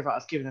like, okay, right,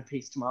 I've given a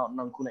piece to my aunt and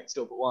uncle next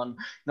door, but one,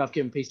 I've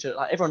given a piece to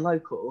like everyone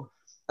local.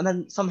 And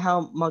then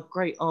somehow my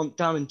great aunt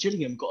down in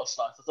Gillingham got a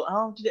slice. I thought,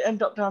 how did it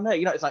end up down there?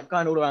 It's like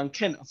going all around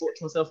Kent. I thought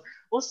to myself,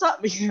 what's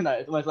that mean?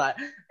 It's almost like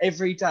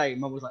every day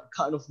Mum was like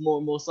cutting off more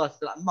and more slices.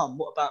 But like, Mum,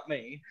 what about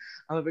me?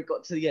 And when we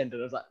got to the end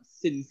and it was like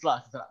thin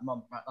slices, I was like,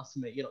 Mum, right, that's for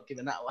me. You're not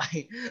giving that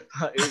away.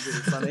 But it was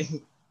really funny.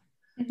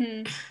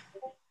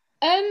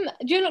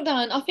 During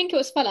lockdown, I think it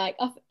was for like,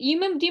 do you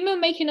remember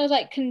making those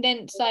like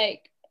condensed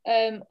like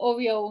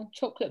Oreo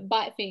chocolate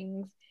bite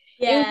things?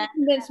 Yeah.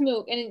 Condensed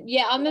milk, and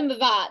yeah, I remember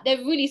that. They're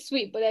really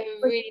sweet, but they're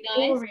really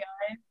nice. Oreo.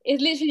 It's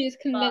literally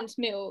just condensed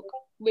milk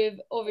with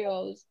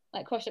Oreos,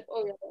 like crushed up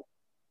Oreos.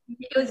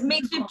 It was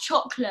mixed with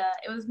chocolate.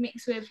 It was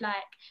mixed with like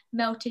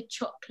melted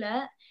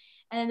chocolate,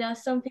 and then there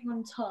was something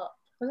on top.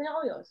 Wasn't it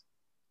Oreos?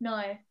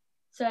 No.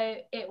 So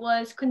it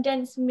was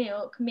condensed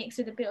milk mixed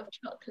with a bit of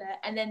chocolate,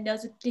 and then there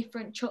was a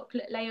different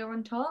chocolate layer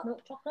on top.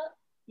 Milk chocolate?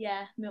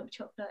 Yeah, milk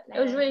chocolate It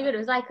layer was on really top.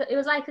 good. It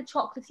was like a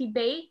chocolatey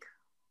bake.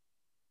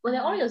 Were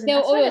there Oreos in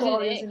There there? were I swear Oreos in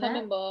there it. were I can't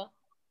remember.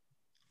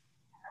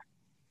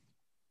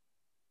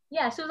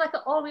 Yeah, so it was like an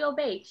Oreo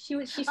bake.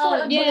 She saw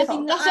it on Yeah,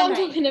 TikTok. that's what I'm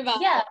talking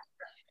about. Yeah.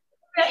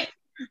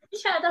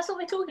 Yeah, that's what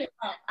we're talking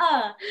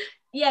about.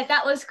 Yeah,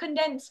 that was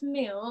condensed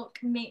milk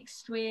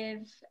mixed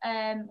with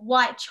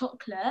white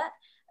chocolate,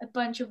 a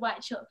bunch of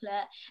white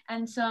chocolate,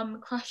 and some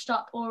crushed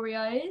up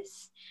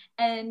Oreos,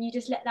 and you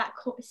just let that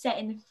set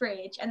in the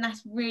fridge, and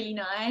that's really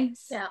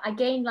nice. Yeah, I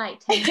gained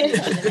like 10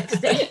 kilos the next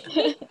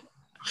day.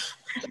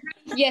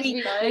 Yes,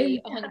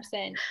 really,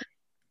 100%.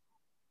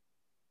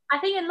 I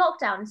think in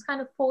lockdown, it's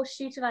kind of forced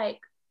you to like,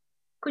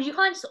 because you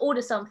can't just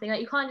order something, like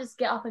you can't just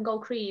get up and go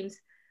creams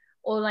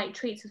or like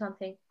treats or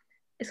something.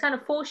 It's kind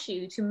of forced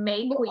you to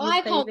make what you're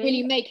I can't craving.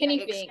 really make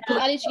anything,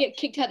 because I literally get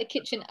kicked out of the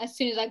kitchen as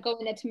soon as I go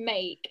in there to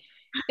make.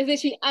 It's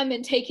literally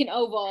Ammon taking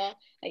over. Like,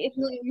 it's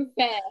not even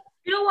fair.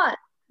 You know what?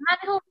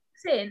 Manihole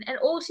walks in and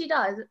all she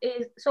does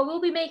is, so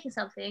we'll be making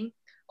something,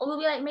 or we'll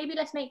be like, maybe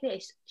let's make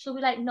this. She'll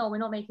be like, no, we're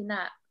not making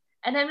that.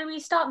 And then when we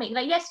start making,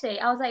 like yesterday,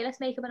 I was like, let's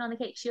make a banana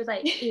cake. She was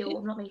like, ew,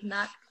 I'm not making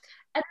that.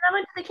 And then I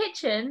went to the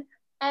kitchen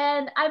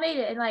and I made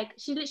it, and like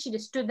she literally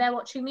just stood there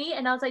watching me,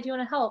 and I was like, do you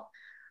want to help?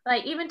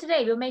 Like even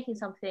today we were making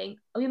something.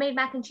 We made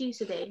mac and cheese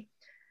today.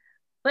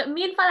 But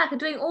me and Falak are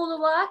doing all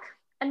the work,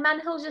 and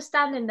Manhill's just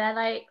standing there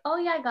like, oh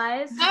yeah,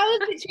 guys. I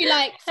was literally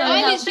like, So I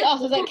help. literally asked,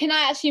 I was like, can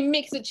I actually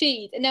mix the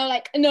cheese? And they were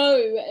like, no.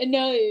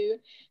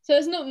 So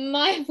it's not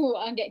my fault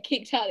I get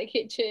kicked out of the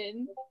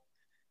kitchen.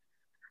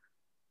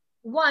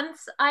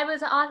 Once I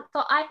was asked,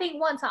 so I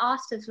think once I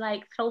asked her to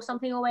like throw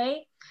something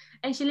away,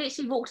 and she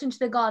literally walked into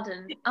the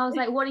garden. I was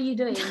like, what are you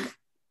doing?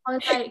 I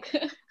was like,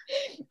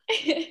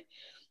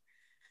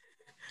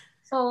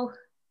 so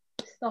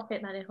stop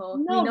it,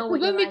 Manihole. No, We know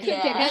what when you're we like.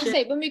 cook, can I just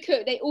say, when we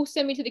cook, they all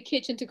send me to the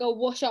kitchen to go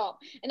wash up,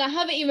 and I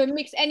haven't even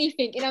mixed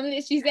anything, and I'm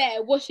literally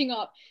there washing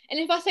up. And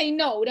if I say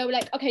no, they'll be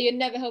like, okay, you're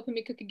never helping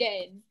me cook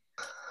again.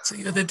 So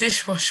you're the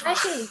dishwasher. I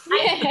think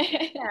Yeah.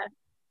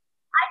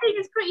 I think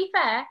it's pretty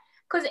fair,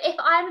 because if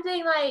I'm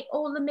doing like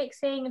all the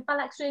mixing and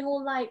Falak's doing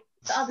all like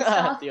the other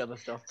stuff, The other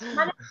stuff.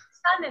 Manihole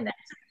standing there,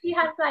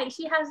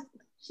 so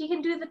she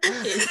can do the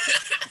dishes.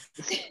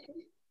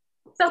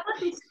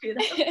 Someone needs to do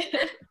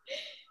that.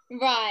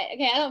 Right,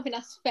 okay, I don't think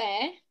that's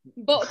fair.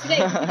 But today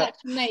we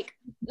actually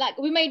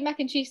we made mac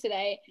and cheese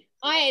today.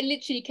 I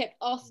literally kept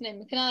asking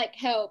them, can I like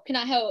help? Can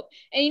I help?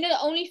 And you know,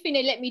 the only thing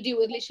they let me do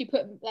was literally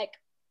put like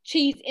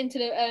cheese into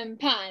the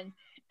pan,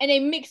 and they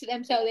mixed it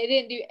themselves. They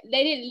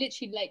didn't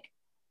literally like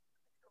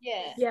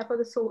Yeah, Yeah, for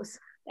the sauce.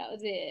 that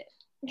was it.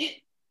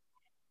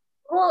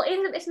 Well,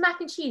 it's mac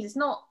and cheese. It's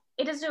not.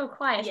 It doesn't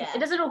require. Yeah. It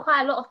doesn't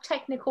require a lot of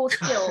technical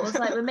skills.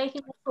 Like we're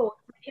making the sauce,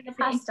 making the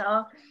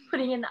pasta,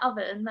 putting it in the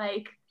oven.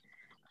 Like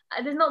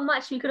there's not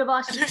much we could have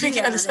asked I you don't to think do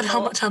you there understand how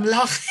anymore. much I'm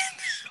laughing.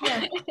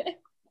 Yeah.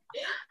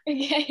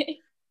 Okay.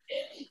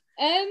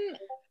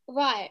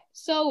 Right.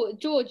 So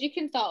George, you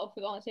can start off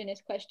with answering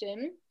this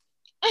question.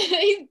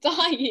 He's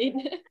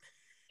dying.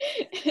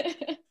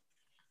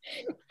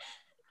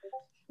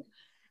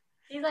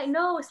 He's like,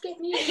 no, skip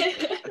me. Can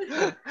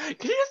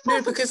you just No,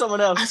 pass it to because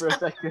someone else for a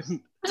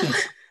second?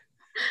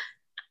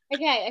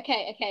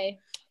 Okay.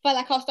 But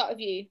like, I'll start with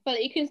you. But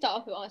like, you can start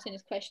off with answering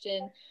this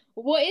question.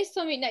 What is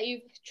something that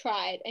you've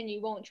tried and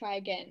you won't try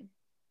again?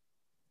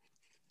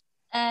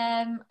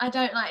 I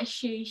don't like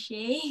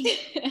sushi.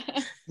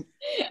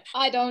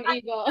 I don't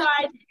either.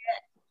 Tried it,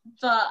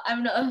 but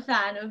I'm not a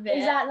fan of it.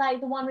 Is that like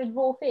the one with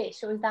raw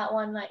fish, or is that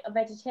one like a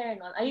vegetarian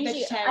one? I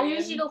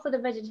usually go for the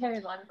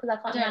vegetarian one because I I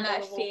can't don't handle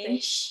like the raw fish.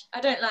 fish.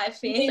 I don't like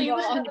fish. Me you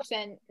either, would-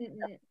 100%.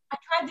 Mm-mm. I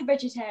tried the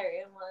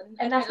vegetarian one.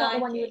 And I that's don't not the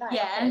like one you it. would like.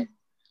 Yeah. Okay.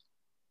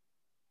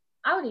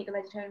 I would eat the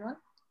vegetarian one.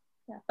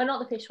 Yeah, but not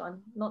the fish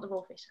one, not the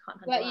raw fish. I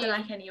can't What handle I that.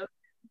 don't like any of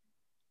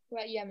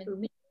Right,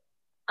 Yemen.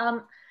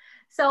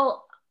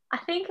 So I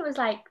think it was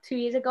like 2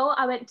 years ago.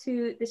 I went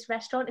to this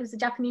restaurant. It was a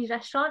Japanese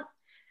restaurant,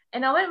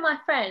 and I went with my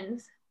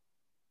friends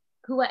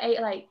who were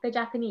like they're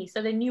Japanese,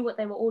 so they knew what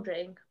they were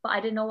ordering, but I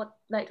didn't know what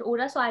like to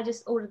order, so I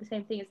just ordered the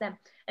same thing as them.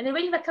 And they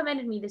really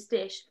recommended me this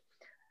dish,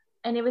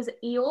 and it was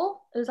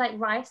eel. It was like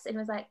rice, and it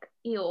was like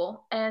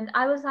eel, and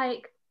I was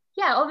like,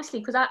 yeah, obviously,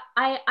 because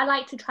I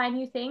like to try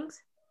new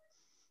things,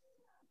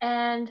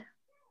 and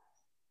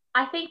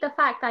I think the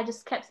fact that I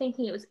just kept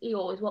thinking it was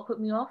eel is what put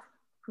me off,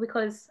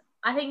 because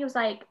I think it was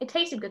like, it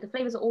tasted good, the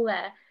flavors are all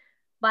there,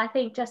 but I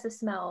think just the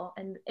smell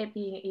and it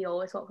being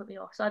eel is what put me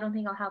off. So I don't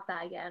think I'll have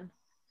that again.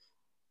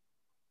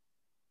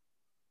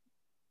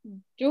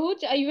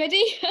 George, are you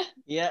ready?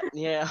 Yeah,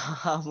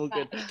 I'm all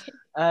good.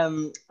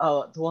 Right.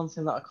 The one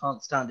thing that I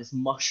can't stand is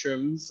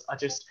mushrooms.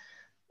 It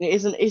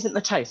isn't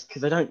the taste,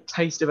 because they don't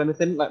taste of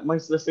anything. Like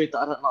most of the food that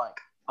I don't like,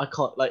 I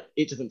can't, like,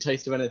 it doesn't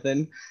taste of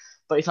anything.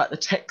 But it's like the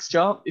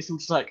texture, it's all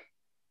just like,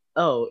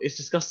 oh, it's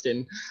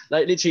disgusting.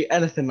 Like literally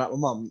anything, like my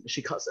mum,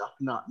 she cuts it up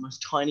in like the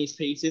most tiniest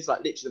pieces,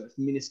 like literally the most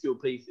minuscule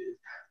pieces,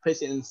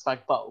 puts it in a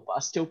spag bowl, but I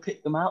still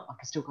pick them out. Like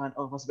I still kind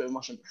of, oh, that's a bit of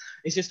mushroom.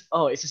 It's just a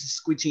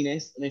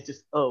squidginess, and it's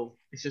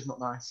just not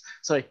nice.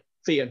 So,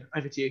 Fian,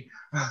 over to you.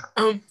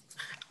 I'm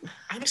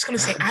just gonna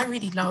say I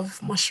really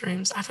love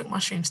mushrooms. I think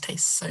mushrooms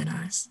taste so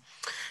nice.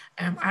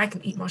 I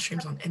can eat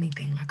mushrooms on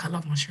anything. Like I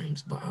love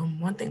mushrooms, but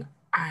one thing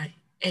I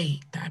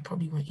ate that I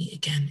probably won't eat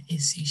again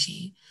is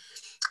sushi.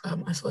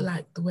 I feel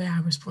like the way I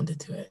responded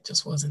to it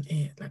just wasn't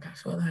it. Like I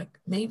feel like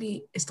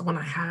maybe it's the one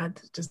I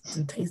had just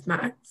didn't taste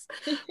nice.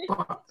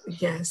 But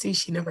yeah,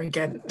 sushi never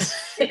again.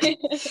 Did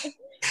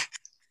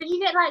you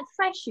get like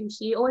fresh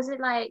sushi, or is it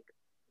like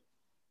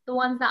the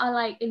ones that are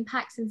like in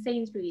packs in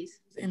Sainsbury's?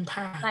 In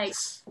packs. Like,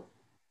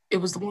 it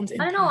was the ones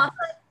in I don't know. packs.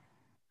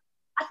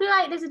 I feel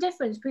like there's a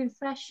difference between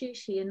fresh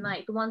sushi and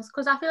like the ones,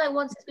 because I feel like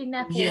once it's been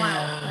there for a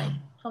while, like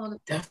some of the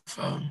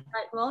Defo.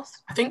 like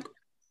lost. I think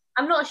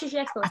I'm not a sushi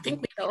expert. I think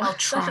maybe so I'll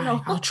I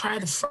don't know. try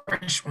the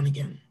fresh one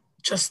again.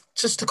 Just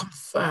to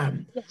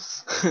confirm Yeah.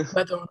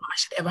 whether or not I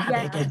should ever have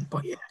it again.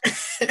 But yeah.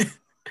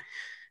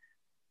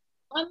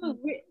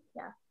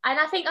 Yeah. And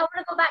I think I want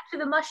to go back to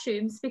the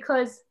mushrooms,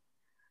 because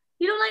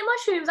you don't like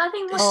mushrooms. I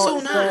think They're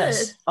mushrooms so are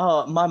nice. good.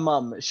 Oh, my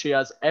mum, she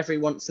has every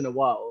once in a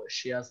while,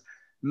 she has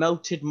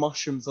melted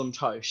mushrooms on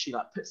toast. She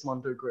like puts them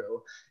under a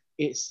grill.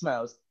 It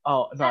smells.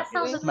 Oh no, That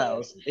sounds it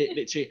smells. It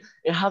literally.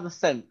 It has a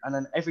scent, and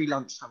then every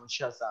lunchtime when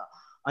she has that,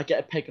 I get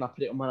a peg and I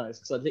put it on my nose,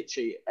 because I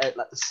literally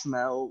like the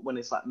smell when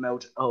it's like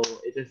melted. Oh,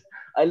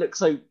 it looks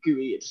so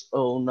gooey. It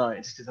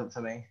just isn't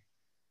for me.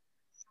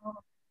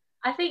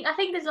 I think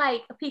there's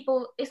like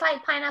people. It's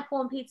like pineapple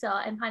on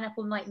pizza and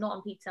pineapple like not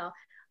on pizza.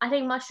 I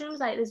think mushrooms,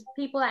 like there's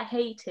people that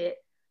hate it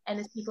and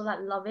there's people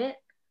that love it.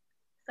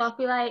 So I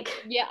feel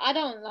like Yeah, I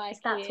don't like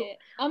That's it.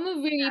 I'm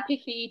a really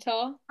picky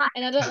eater,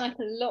 and I don't like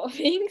a lot of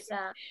things,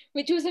 yeah,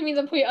 which also means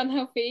I'm pretty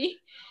unhealthy.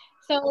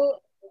 So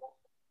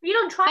you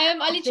don't try. I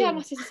literally had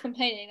my sisters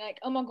complaining, like,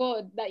 "Oh my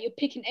god, that you're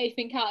picking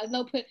everything out. There's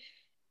no point."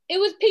 It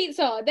was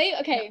pizza. Actually,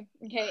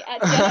 I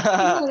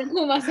don't want to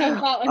call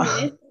myself out on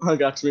this. I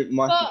got to mute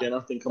my mic But, again. I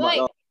think I like,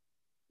 might laugh.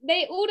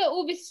 They order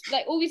all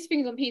these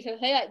things on pizza.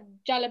 They like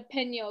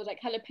jalapenos, like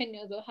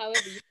jalapenos, or however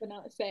you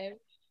pronounce them.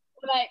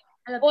 Like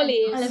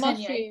olives, Jalapeno.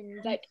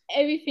 mushrooms, like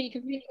everything you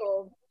can think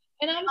of.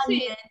 And I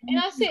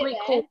sit Great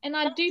there call. and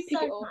I do pick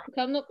so it off,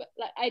 because I'm not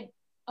like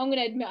I'm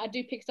gonna admit I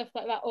do pick stuff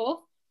like that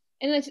off,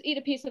 and then I just eat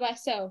the pizza by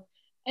itself.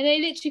 And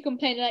they literally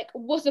complain like,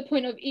 "What's the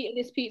point of eating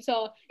this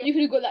pizza? You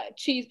could have got like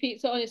cheese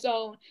pizza on its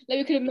own. Like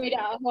we could have made it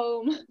at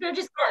home." You're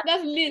just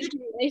That's literally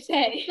what they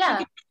say.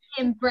 yeah,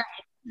 in bread.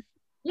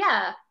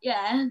 yeah.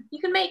 Yeah. You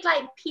can make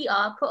like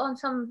pita, put on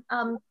some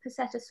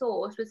passata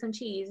sauce with some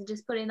cheese, and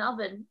just put it in the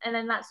oven, and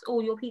then that's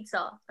all your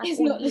pizza. That's It's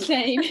all not you the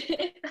eat.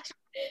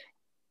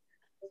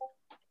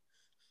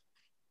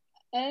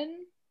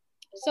 same.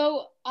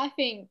 So I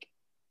think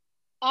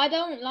I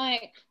don't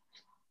like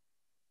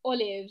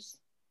olives.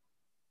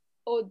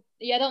 I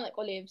don't like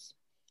olives.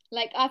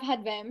 Like I've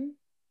had them.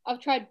 I've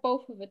tried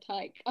both of the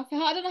type. I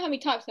don't know how many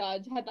types there are.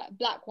 I've had that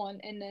black one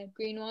and the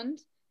green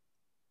ones.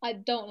 I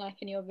don't like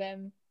any of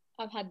them.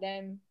 I've had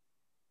them.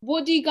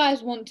 What do you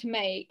guys want to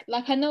make?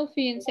 Like I know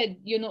Fian said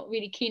you're not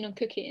really keen on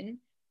cooking,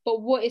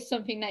 but what is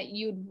something that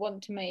you'd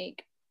want to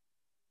make?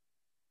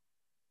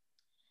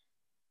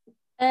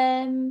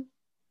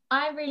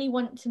 I really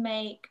want to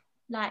make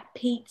like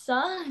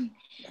pizza,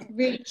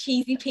 really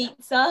cheesy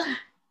pizza.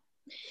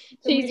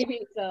 Cheesy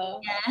pizza.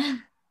 Yeah.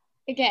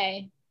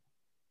 Okay.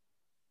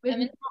 With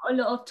not a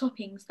lot of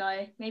toppings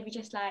though. Maybe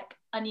just like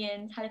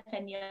onions,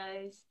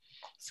 jalapenos,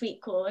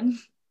 sweet corn.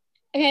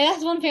 Okay,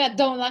 that's one thing I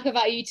don't like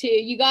about you two.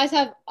 You guys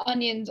have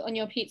onions on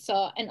your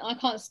pizza, and I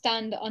can't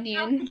stand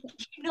onions.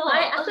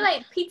 I feel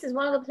like pizza is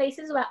one of the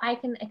places where I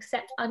can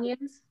accept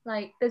onions.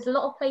 Like, there's a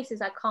lot of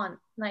places I can't.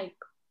 Like,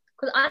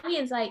 because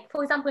onions, like,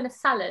 for example, in a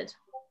salad,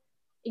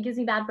 it gives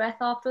me bad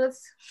breath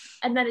afterwards,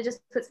 and then it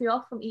just puts me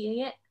off from eating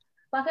it.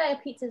 But I feel like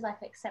a pizza is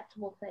like an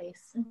acceptable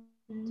place.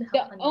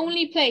 The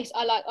only place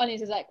I like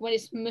onions is like when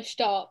it's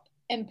mushed up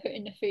and put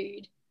in the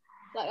food.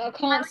 Like I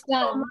can't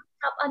stand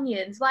up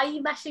onions. Why are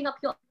you mashing up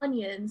your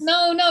onions?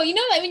 No, you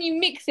know, like when you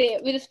mix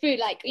it with a spoon,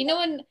 like you know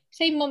when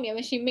say mommy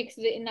when she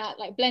mixes it in that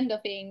like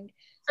blender thing.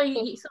 So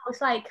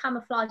it's like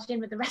camouflaged in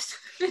with the rest of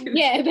the food.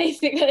 Yeah,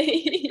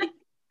 basically.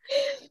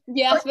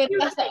 Yeah, but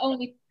that's the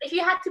only. If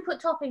you had to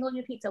put toppings on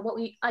your pizza,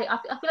 what I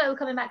feel like we're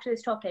coming back to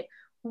this topic.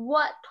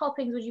 What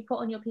toppings would you put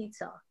on your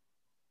pizza?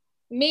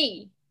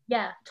 Me.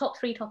 Yeah, top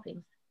 3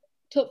 toppings.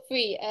 Top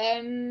 3.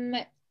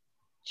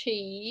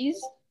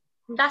 Cheese.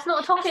 That's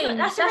not a topping.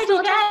 That's already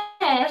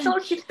there. That's all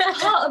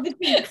part of the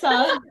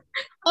pizza.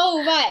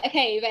 Oh right,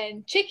 okay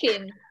then.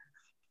 Chicken.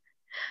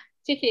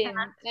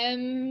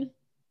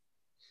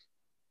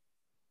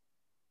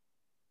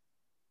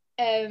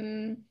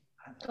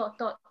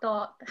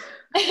 Dot.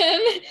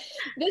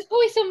 There's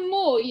probably some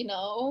more, you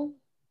know.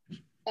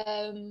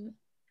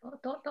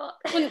 Dot.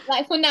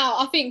 For now,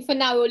 I think for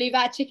now we'll leave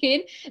out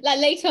chicken. Like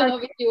later on,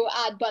 obviously we'll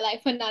add, but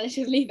like for now, let's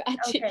just leave out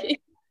chicken.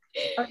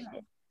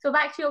 Okay. So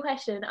back to your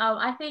question.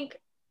 I think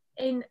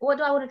what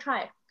do I want to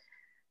try?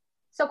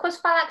 So because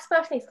Falak's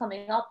birthday is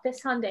coming up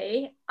this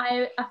Sunday,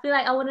 I feel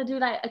like I want to do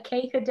like a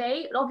cake a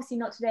day. Obviously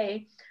not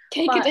today.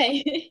 Cake a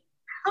day.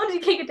 I want to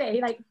do cake a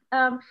day. Like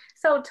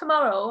so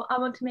tomorrow I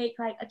want to make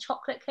like a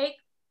chocolate cake.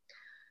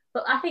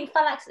 But I think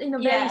Falak's in a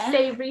very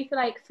savory for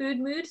like food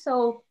mood,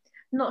 so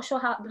I'm not sure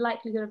how the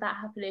likelihood of that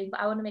happening.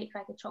 But I want to make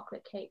like a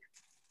chocolate cake.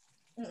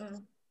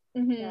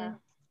 Mm-hmm. Yeah.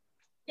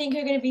 I think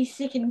you're going to be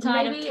sick and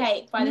tired of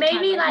cake by the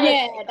time.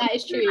 Yeah, that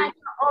is true. Like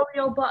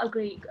Oreo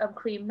buttercream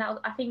cream.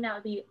 I think that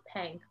would be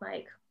peng.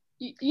 Like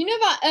you know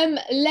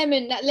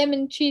that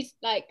lemon cheese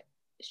like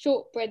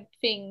shortbread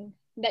thing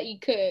that you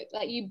cook,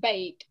 like you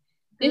baked.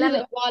 This was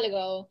a while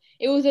ago.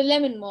 It was a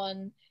lemon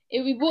one.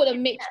 We bought a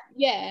mix.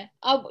 Yeah,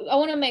 I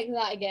want to make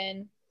that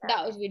again.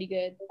 That was really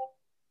good.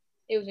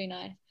 It was really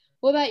nice.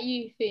 What about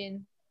you,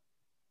 Finn?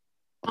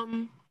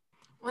 One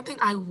thing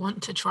I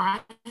want to try.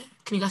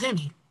 Can you guys hear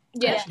me?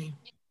 Yeah. Actually,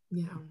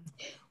 yeah.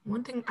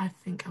 One thing I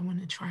think I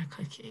want to try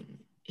cooking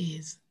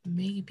is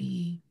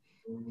maybe.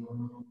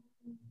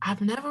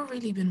 I've never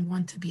really been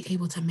one to be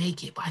able to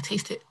make it, but I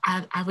taste it.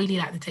 I really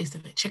like the taste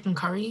of it. Chicken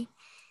curry.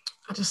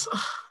 How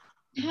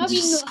have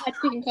you not had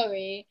chicken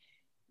curry?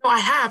 No, I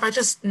have. I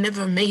just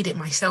never made it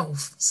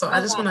myself. So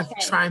I just want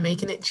to try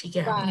making it.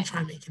 Yeah, I want to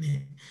try making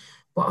it.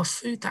 But a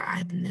food that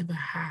I've never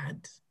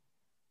had.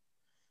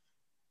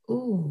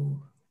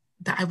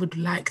 That I would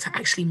like to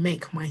actually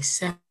make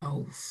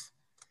myself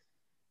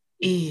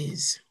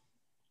is,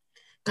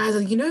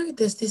 guys, you know,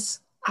 there's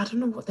this, I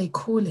don't know what they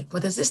call it,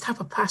 but there's this type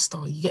of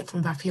pasta you get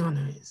from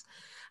Vapiano's,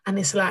 and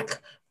it's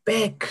like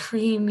bare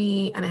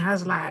creamy, and it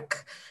has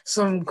like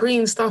some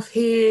green stuff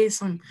here,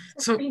 some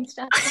green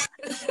stuff.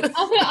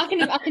 I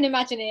can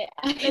imagine it.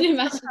 I can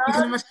imagine.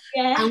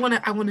 Yeah. I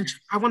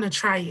want to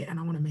try it, and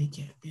I want to make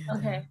it. Yeah.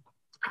 Okay.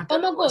 I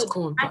don't know what it's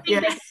called, but I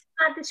think this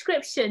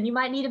description, you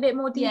might need a bit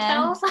more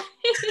details.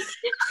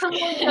 Someone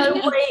know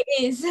what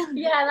it is.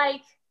 Yeah,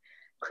 like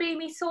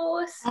creamy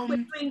sauce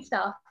with green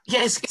stuff.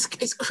 Yeah,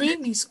 it's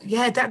creamy.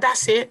 Yeah,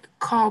 that's it.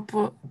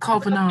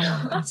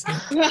 Carbonara. That's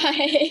it.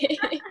 Right.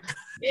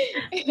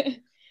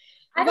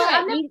 I've never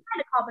had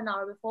a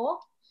carbonara before.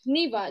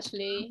 Neither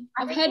actually.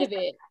 I've heard of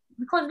it.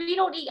 Because we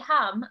don't eat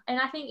ham, and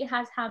I think it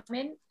has ham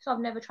in, so I've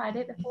never tried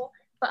it before.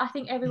 But I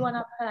think everyone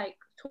I've like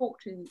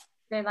talked to,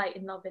 they're like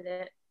in love with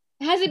it.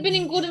 Has it been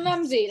in Gordon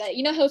Ramsay? Like,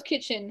 you know, Hell's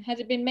Kitchen? Has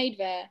it been made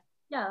there?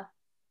 Yeah.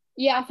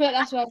 Yeah, I feel like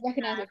that's where I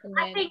recognise it from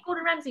there. I think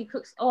Gordon Ramsay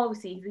cooks,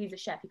 obviously, he's a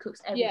chef, he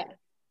cooks everything. Yeah.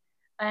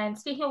 And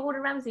speaking of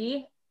Gordon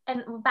Ramsay,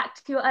 and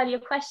back to your earlier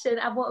question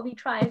of what have you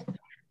tried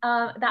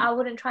that I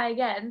wouldn't try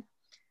again.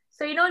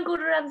 So, you know, in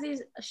Gordon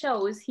Ramsay's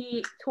shows,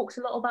 he talks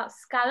a lot about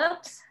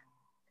scallops.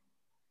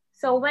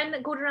 So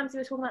when Gordon Ramsay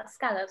was talking about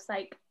scallops,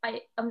 like,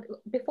 I've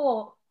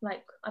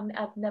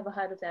never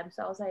heard of them.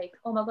 So I was like,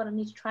 oh my God, I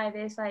need to try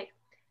this. Like,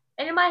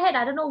 And in my head,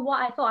 I don't know what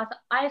I thought.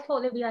 I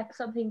thought they'd be like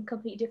something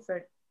completely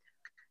different.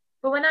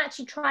 But when I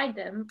actually tried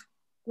them,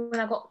 when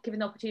I got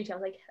given the opportunity, I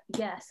was like,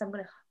 yes, I'm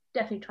gonna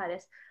definitely try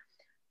this.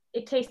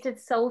 It tasted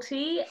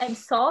salty and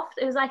soft.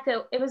 It was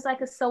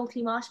like a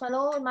salty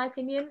marshmallow, in my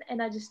opinion,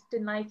 and I just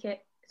didn't like it.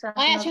 So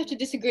I actually have to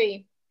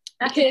disagree,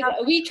 That's because enough.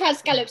 we tried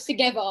scallops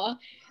together,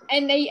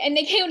 and they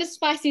came with a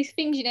spicy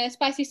things, you know, a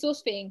spicy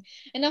sauce thing.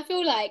 And I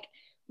feel like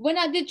when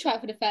I did try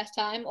it for the first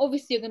time,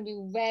 obviously you're gonna be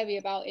wary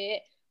about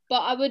it,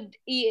 but I would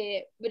eat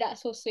it with that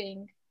sauce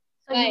thing.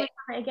 So you would Like,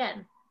 have it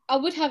again? I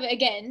would have it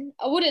again.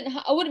 I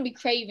wouldn't be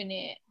craving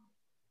it.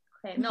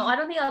 Okay, no, I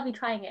don't think I'll be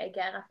trying it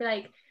again.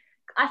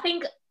 I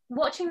think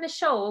watching the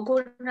show,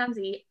 Gordon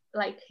Ramsay,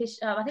 like his,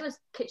 I think it was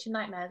Kitchen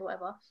Nightmares or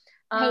whatever.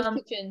 Hell's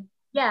Kitchen,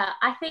 Yeah,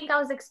 I think I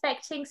was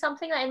expecting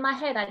something that in my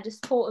head I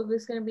just thought it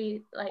was gonna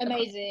be like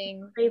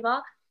amazing. a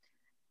flavor,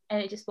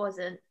 and it just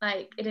wasn't.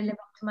 Like it didn't live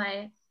up to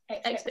my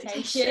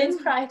expectations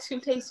Expectations. prior to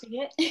tasting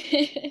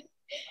it.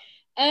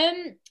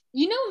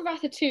 You know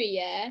Ratatouille,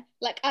 yeah?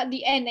 Like at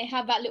the end they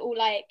have that little,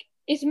 like,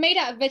 it's made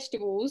out of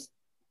vegetables,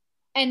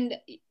 and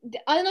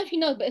I don't know if you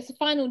know, but it's the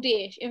final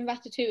dish in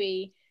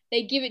Ratatouille.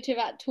 They give it to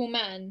that tall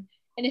man,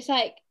 and it's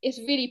like, it's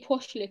really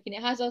posh looking.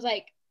 I was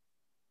like,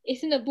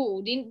 it's in a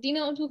bowl. Do you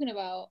know what I'm talking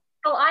about?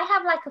 So I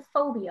have like a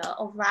phobia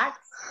of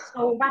rats.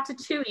 So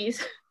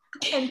ratatouilles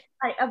and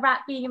like a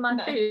rat being in my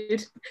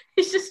food.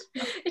 It's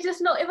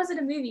just not. It wasn't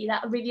a movie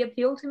that really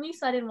appealed to me,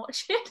 so I didn't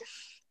watch it.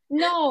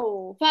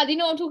 No, Fat, do you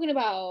know what I'm talking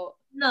about?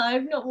 No,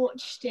 I've not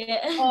watched it.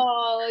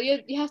 Oh,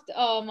 you have to.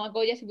 Oh my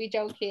god, you have to be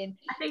joking.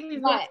 I think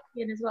we've Right. watched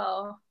it as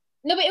well.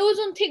 No, but it was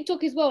on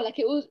TikTok as well. Like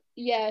it was,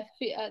 yeah.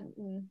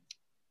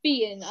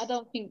 Fian, I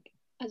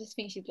just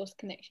think she's lost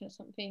connection or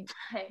something.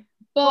 Okay.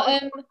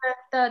 But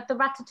The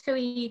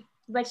ratatouille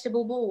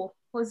vegetable bowl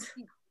was.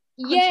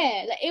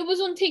 yeah, like it was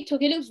on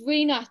TikTok. It looks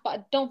really nice, but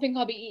I don't think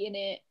I'll be eating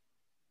it.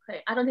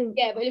 Okay, I don't think.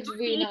 Yeah, but it looks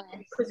really nice.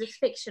 Because it's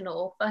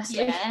fictional.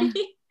 Firstly, Yeah.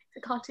 it's a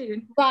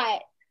cartoon.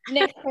 Right.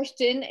 Next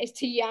question is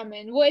to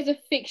Yaman. What is a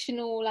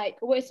fictional, like,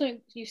 what is something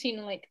you've seen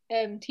on like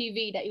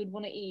TV that you'd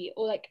want to eat,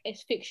 or like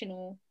it's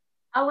fictional?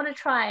 I want to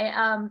try.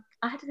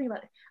 I had to think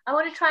about it. I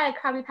want to try a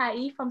Krabby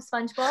Patty from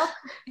SpongeBob.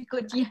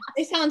 Good, yeah.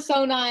 It sounds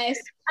so nice.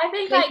 I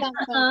think They like sound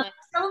so nice.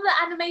 some of the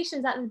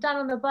animations that they've done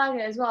on the burger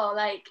as well,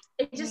 like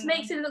it just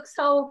makes it look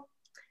so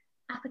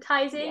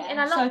appetizing. Yeah, and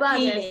I so love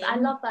burgers. appealing. I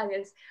love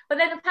burgers. But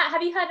then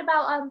have you heard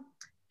about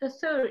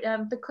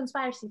the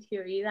conspiracy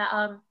theory that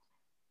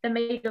they're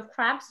made of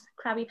crabs,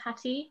 Krabby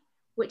Patty,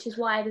 which is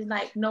why there's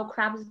like no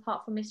crabs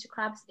apart from Mr.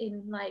 Krabs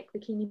in like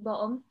Bikini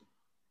Bottom.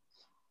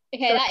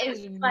 Okay, So that is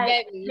like,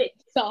 very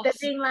soft.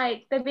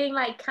 they're being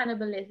like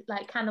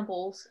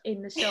cannibals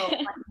in the show,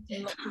 like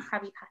eating lots of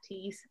Krabby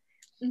Patties.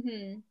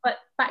 Mm-hmm. But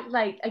back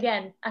like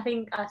again, I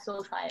think I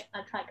still try it.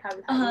 I tried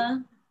Krabby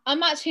Patty.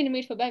 I'm actually in the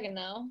mood for burger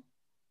now.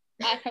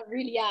 I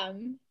really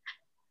am.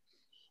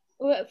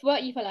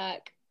 What you feel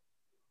like?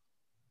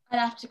 I'd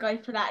have to go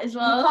for that as You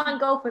well. can't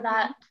go for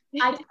that.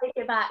 I take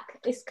it back.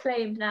 It's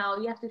claimed now.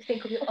 You have to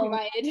think of your own.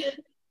 Right.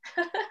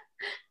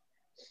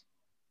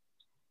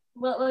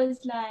 What was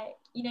like,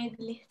 you know,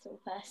 the little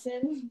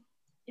person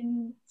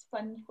in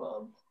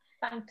SpongeBob?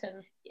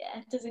 Plankton.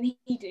 Yeah, doesn't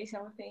he do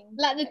something?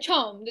 Like the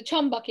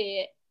chum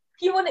bucket.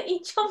 You want to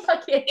eat chum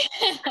bucket?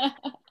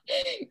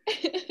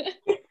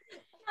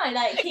 No,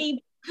 like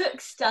he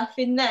cooks stuff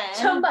in there.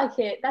 Chum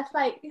bucket. That's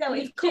like Is that what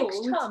he it's cooks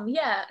called? chum.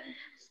 Yeah.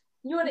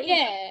 You want to eat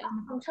Yeah.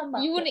 from chum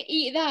bucket? You want to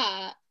eat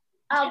that?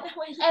 I don't know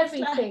what it looks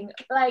Everything.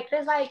 Like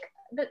there's like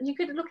you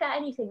could look at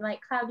anything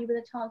like Cloudy with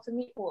a Chance of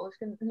Meatballs.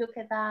 You can look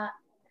at that,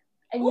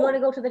 and you want to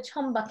go to the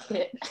chum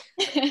bucket.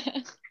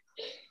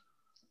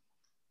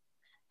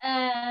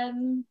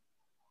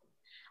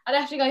 I'd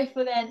have to go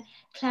for then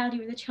Cloudy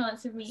with a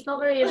Chance of It's not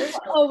Meatballs. very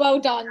original. Oh, well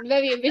done.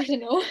 Very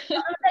original.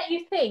 I'll let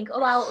you think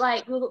about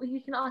like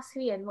you can ask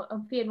Fian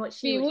what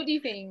she Fee, would what do you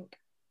think?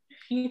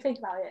 you think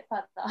about it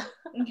further.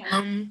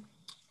 Okay.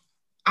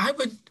 I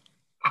would.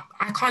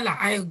 I can't lie.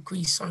 I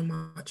agree so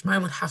much.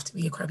 Mine would have to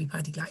be a Krabby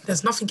Patty. Like,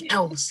 there's nothing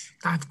else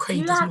that I've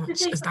craved You as have to much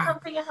think as of that.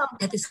 something else.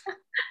 Ever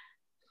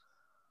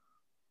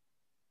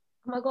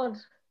Oh my god.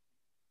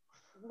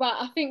 Right,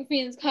 I think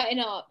Fian's cutting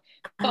up.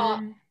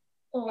 But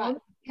right,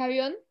 carry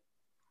on.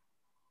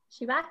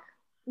 She back?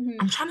 Mhm.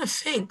 I'm trying to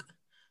think,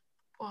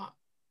 but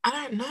I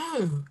don't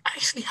know. I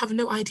actually have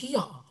no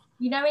idea.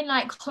 You know, in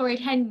like Horrid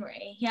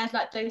Henry, he has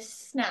like those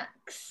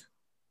snacks.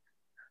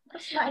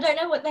 I don't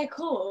know what they're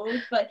called,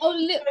 but Oh,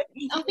 look,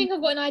 I think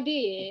I've got an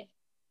idea.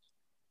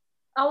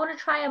 I want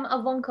to try a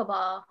Wonka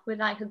bar with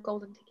like a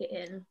golden ticket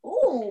in.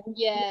 oh,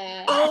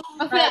 Yeah. Oh,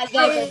 I feel like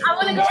they're I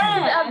want to go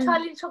Yeah. to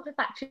Charlie and the Chocolate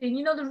Factory, and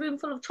you know the room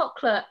full of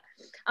chocolate.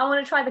 I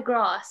want to try the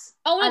grass.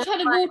 I want to try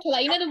the water,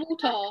 like, you know the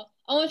water?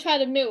 I want to try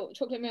the milk,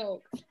 chocolate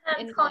milk.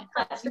 Hands In can't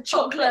touch the the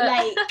chocolate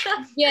lake.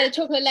 Yeah, the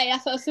chocolate lake,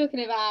 that's what I was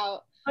talking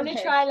about. I want to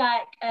Okay. try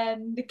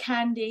like the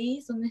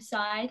candies on the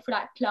side for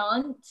like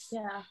plants.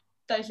 Yeah.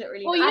 Those look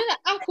really Oh, you nice.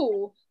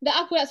 know the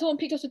apple that someone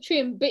picked off the tree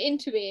and bit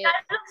into it? That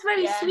looks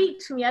very Yeah. sweet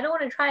to me. I don't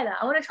want to try that.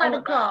 I want to try I the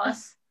want that.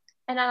 grass.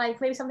 And I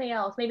like maybe something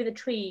else, maybe the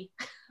tree.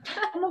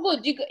 Oh my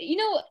god, you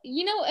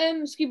know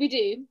Scooby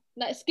Doo,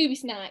 like Scooby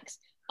snacks.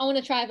 I want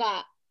to try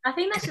that. I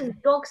think that's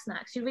just dog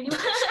snacks. You really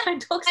want to try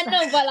dog I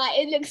snacks? know, but like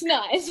it looks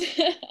nice.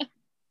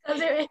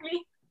 Does it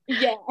really?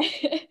 Yeah.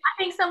 I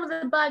think some of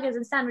the burgers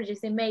and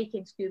sandwiches they make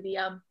in Scooby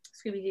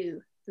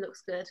Doo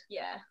looks good.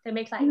 Yeah. They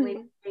make like Mhm.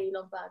 really, really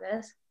long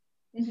burgers.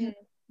 Mhm.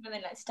 When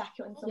they like stack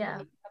it on top Yeah.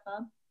 of each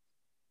other.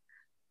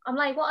 I'm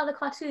like, what other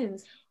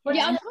cartoons? What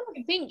Yeah, is I'm trying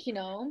to think.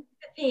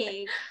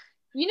 Pig.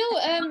 You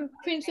know,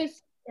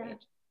 Princess. Yeah.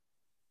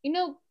 You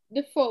know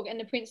the frog and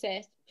the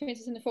princess.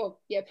 Princess and the frog.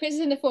 Yeah,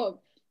 Princess and the frog.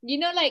 You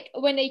know, like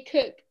when they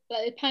cook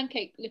like the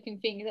pancake-looking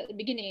things at the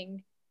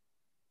beginning.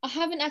 I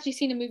haven't actually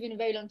seen a movie in a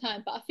very long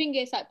time, but I think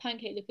it's like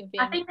pancake-looking thing.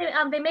 I think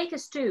they make a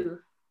stew.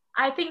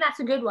 I think that's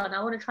a good one.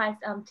 I want to try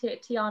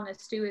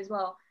Tiana's stew as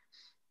well,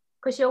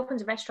 because she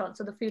opens a restaurant,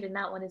 so the food in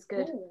that one is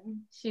good. Ooh.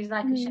 She's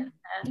like a chef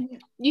there.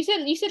 You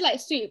said like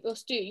soup or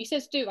stew. You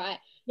said stew, right?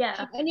 Yeah,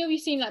 Have any of you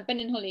seen like Ben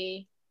and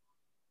Holly?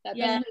 Like Ben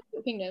Yeah. and Holly's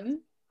Little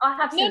Kingdom. I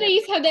have You know seen they it.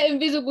 used to have that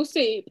invisible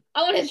soup.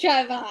 I want to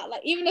try that.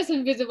 Like even though it's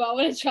invisible, I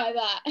want to try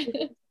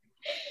that.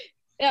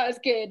 That was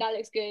good. That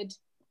looks good.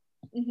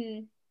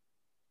 Mhm.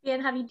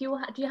 Ian, do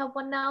you have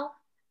one now?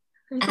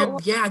 Have you got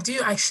one? Yeah, I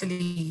do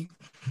actually.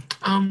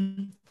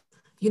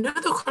 You know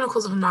the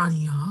Chronicles of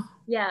Narnia?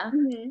 Yeah.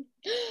 Mhm.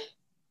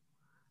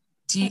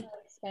 Do you,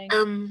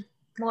 Interesting.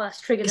 Well,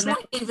 that's triggered it's a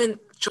not even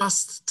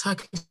just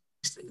Turkish.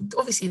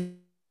 Obviously,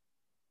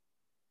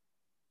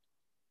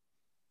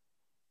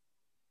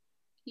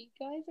 You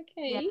guys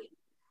okay?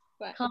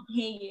 Right. Can't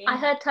hear you. I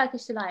heard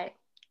Turkish Delight.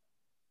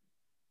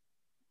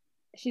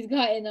 She's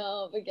going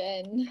up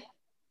again.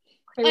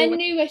 Okay, I well,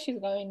 knew where she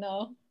was going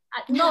now.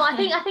 no, I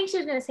think she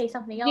was gonna say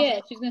something else. Yeah,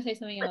 she's gonna say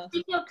something But else.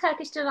 speaking of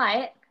Turkish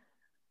Delight,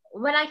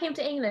 when I came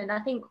to England, I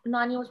think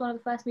Narnia was one of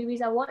the first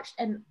movies I watched,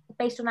 and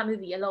based on that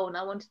movie alone,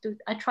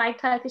 I tried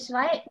Turkish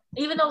Delight,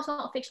 even though it's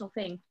not a fictional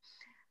thing.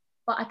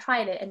 But I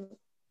tried it, and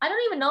I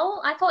don't even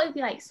know. I thought it'd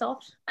be like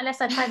soft, unless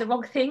I tried the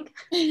wrong thing.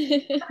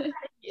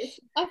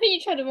 I think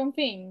you tried the wrong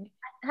thing.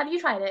 Have you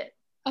tried it?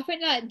 I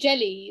think like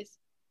jellies.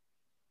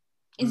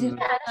 Is it Mm.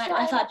 Yeah, like,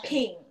 what it's I like imagine.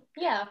 pink?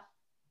 Yeah,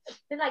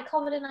 they're like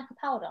covered in like a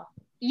powder.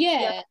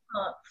 Yeah.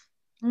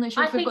 I'm not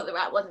sure I if we think- got the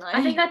right one though.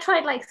 I think I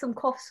tried like some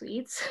cough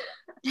sweets.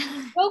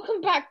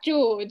 Welcome back,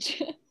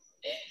 George.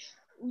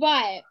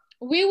 Right.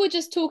 We were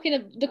just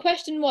talking. The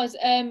question was,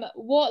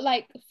 what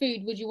like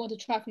food would you want to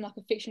try from like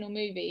a fictional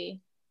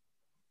movie?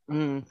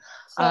 Mm.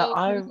 So,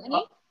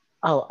 any?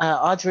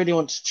 I'd really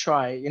want to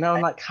try, you know,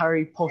 like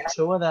Harry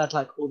Potter, where they had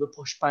like all the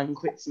posh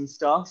banquets and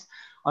stuff.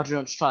 I'd really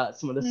want to try like,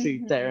 some of the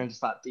food there and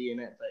just like be in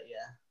it, but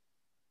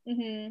yeah.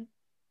 Mhm.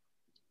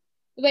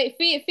 Wait,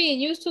 Fian,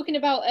 you was talking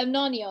about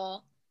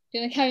Narnia. Do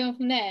you want to carry on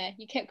from there?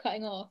 You kept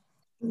cutting off.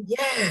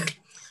 yeah,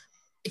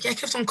 it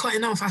kept on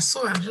cutting off. I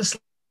saw it. I was just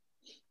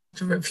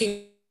to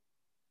repeat,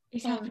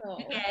 It's Oh, happening no.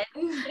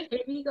 again. Here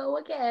we go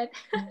again.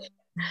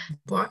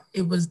 but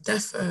it was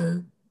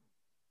defo.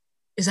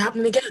 Is it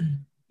happening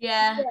again?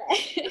 Yeah.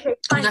 Okay, Can you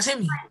fine guys hear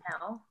me?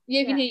 now.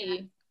 Yeah, I can hear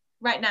you.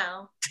 Right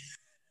now.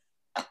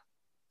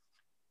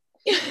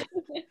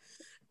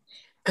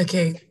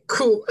 Okay,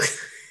 cool.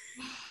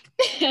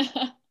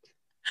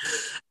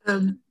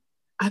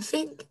 I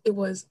think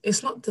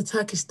it's not the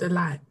Turkish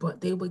Delight,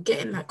 but they were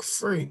getting like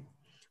fruit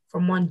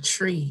from one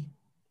tree.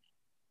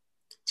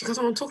 Do you guys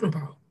know what I'm talking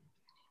about?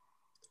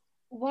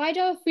 Why do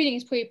I have a feeling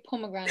it's probably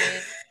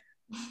pomegranate?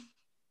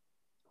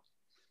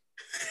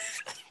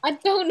 I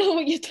don't know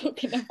what you're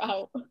talking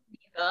about.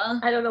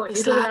 I don't know what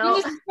It's you're like- talking You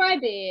about. just describe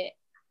it.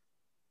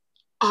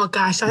 Oh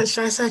gosh,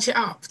 should I search it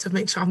up to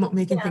make sure I'm not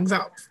making Yeah. things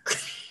up?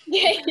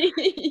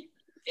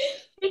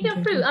 Speaking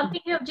of fruit, I'm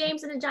thinking of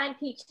James and the Giant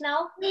Peach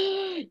now.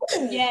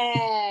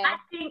 Yeah.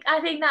 I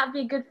think that'd be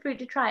a good fruit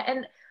to try.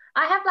 And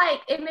I have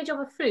like image of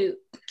a fruit,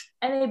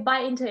 and they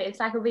bite into it. It's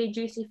like a really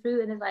juicy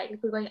fruit, and it's like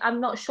liquid going. I'm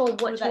not sure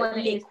which That one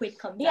it is. liquid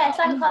comes Yeah, it's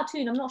out. like a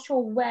cartoon. I'm not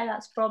sure where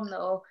that's from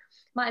though.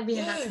 Might have been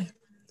in that. Yeah.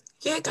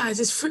 Yeah, guys,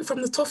 it's fruit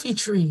from the toffee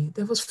tree.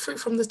 There was fruit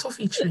from the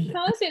toffee tree.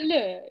 How does it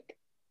look?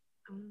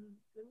 Let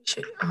me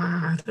show you.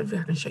 I don't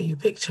think I can show you a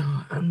picture.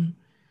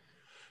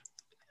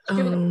 Should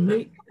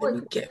we- let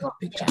me get a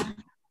picture.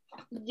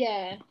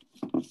 Yeah.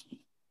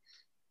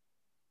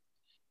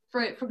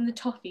 Fruit from the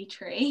toffee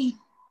tree.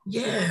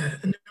 Yeah,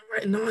 and I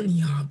write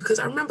Narnia because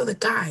I remember the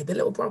guy, the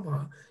little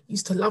brother,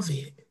 used to love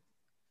it.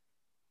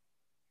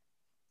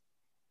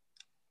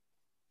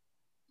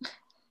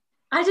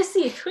 I just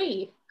see a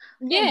tree.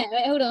 Yeah.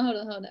 Wait, hold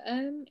on.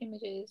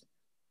 Images.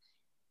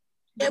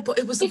 Yeah, but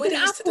it was the It's way an they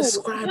used to apple.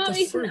 describe the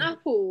Apparently it's an fruit.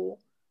 apple.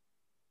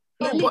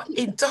 No, but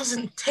it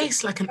doesn't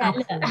taste like an Yeah,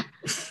 apple.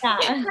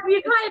 That. Have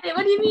you tried it?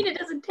 What do you mean it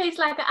doesn't taste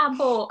like an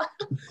apple?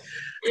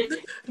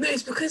 No,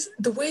 it's because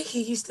the way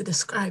he used to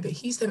describe it,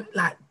 he used to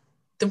like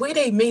the way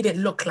they made it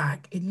looked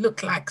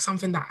like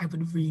something that I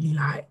would really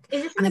like.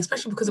 Is this And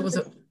especially because it was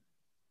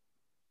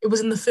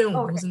in the film.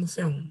 Oh, It was in the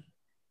film.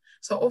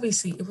 So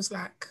obviously it was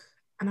like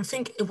and I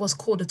think it was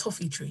called a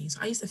toffee tree. So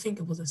I used to think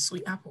it was a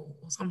sweet apple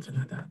or something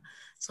like that.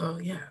 So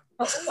yeah.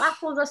 But all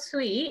apples are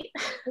sweet.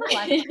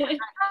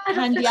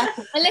 Candy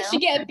apple. Unless you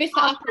get a bitter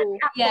apple.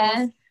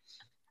 Yeah.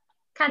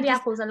 Candy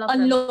Just apples, I love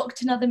them.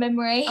 Unlocked another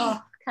memory.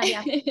 Oh, candy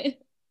apples.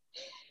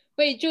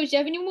 Wait, George, do you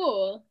have any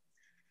more?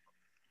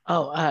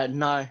 Oh,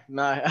 no.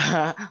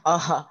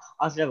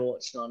 I've never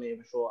watched Narnia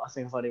before. I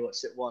think I've only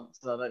watched it once,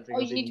 and I don't think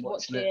Oh, I've you need even to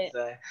watched watch it. it.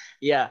 So,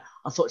 yeah,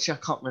 unfortunately,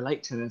 I can't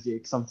relate to any of you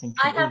because I'm thinking,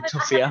 I oh, haven't-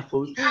 toffee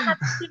apples. I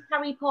haven't seen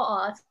Harry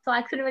Potter, so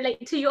I couldn't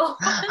relate to your one.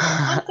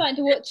 I'm starting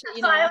to watch it,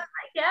 you So I know. was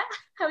like, yeah,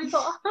 Harry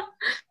Potter.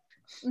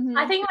 Mhm.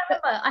 I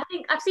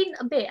think I've seen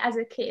a bit as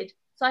a kid.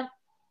 So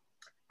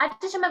I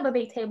just remember a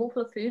big table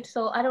full of food,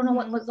 so I don't know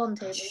what was on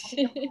the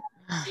table.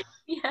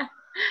 Yeah.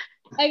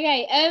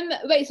 Okay,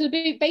 wait, so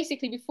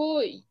basically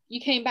before you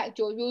came back,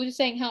 George, we were just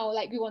saying how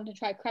like we want to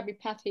try Krabby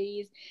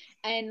Patties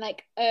and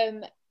like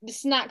the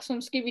snacks from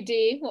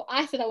Scooby-Doo. Well,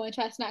 I said I want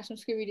to try snacks from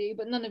Scooby-Doo,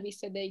 but none of you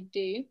said they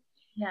do.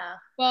 Yeah.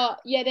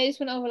 But yeah, they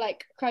just went over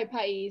like Krabby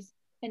Patties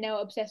and they were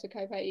obsessed with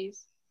Krabby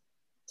Patties.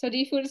 So do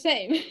you feel the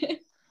same?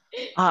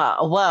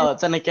 Well,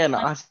 then again,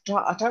 I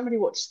don't really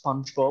watch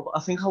SpongeBob. I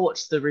think I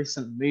watched the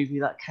recent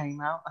movie that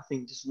came out, I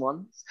think just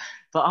once.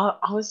 But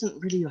I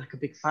wasn't really like a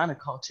big fan of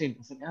cartoons.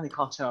 I think the only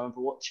cartoon I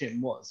remember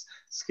watching was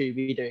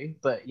Scooby-Doo.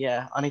 But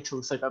yeah, I need to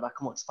also go back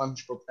and watch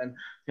SpongeBob then.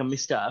 I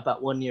missed out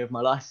about 1 year of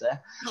my life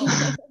there.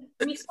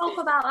 We spoke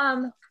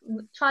about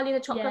Charlie and the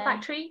Chocolate Yeah.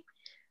 Factory.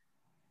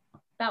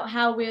 About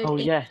how we'd Oh,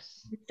 eat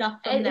yes. stuff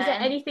from Is there. there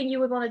anything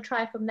you would want to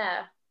try from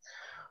there?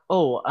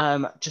 Oh,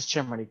 just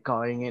generally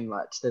going in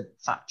like to the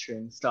factory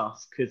and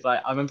stuff. Because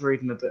like I remember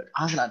reading the book.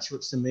 I haven't actually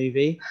watched the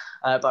movie,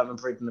 but I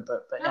remember reading the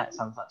book. But yeah, it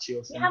sounds actually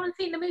awesome. You haven't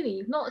seen the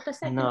movie, not the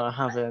second No, I one.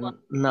 haven't.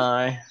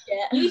 No.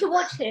 Yeah. You need to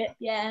watch it.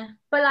 Yeah.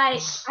 But like,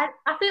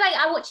 I feel like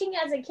watching it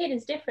as a kid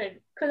is different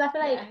because I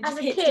feel like Yeah, it as just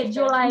a hits kid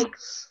you're different. like,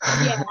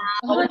 Yeah.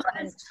 oh my god,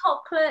 there's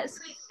chocolate,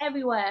 sweets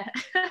everywhere.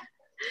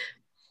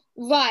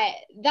 Right,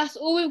 that's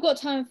all we've got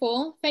time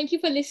for. Thank you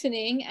for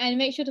listening and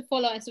make sure to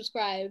follow and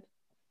subscribe.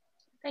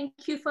 Thank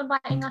you for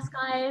inviting us,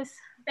 guys.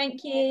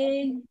 Thank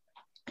you.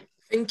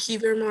 Thank you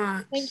very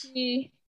much. Thank you.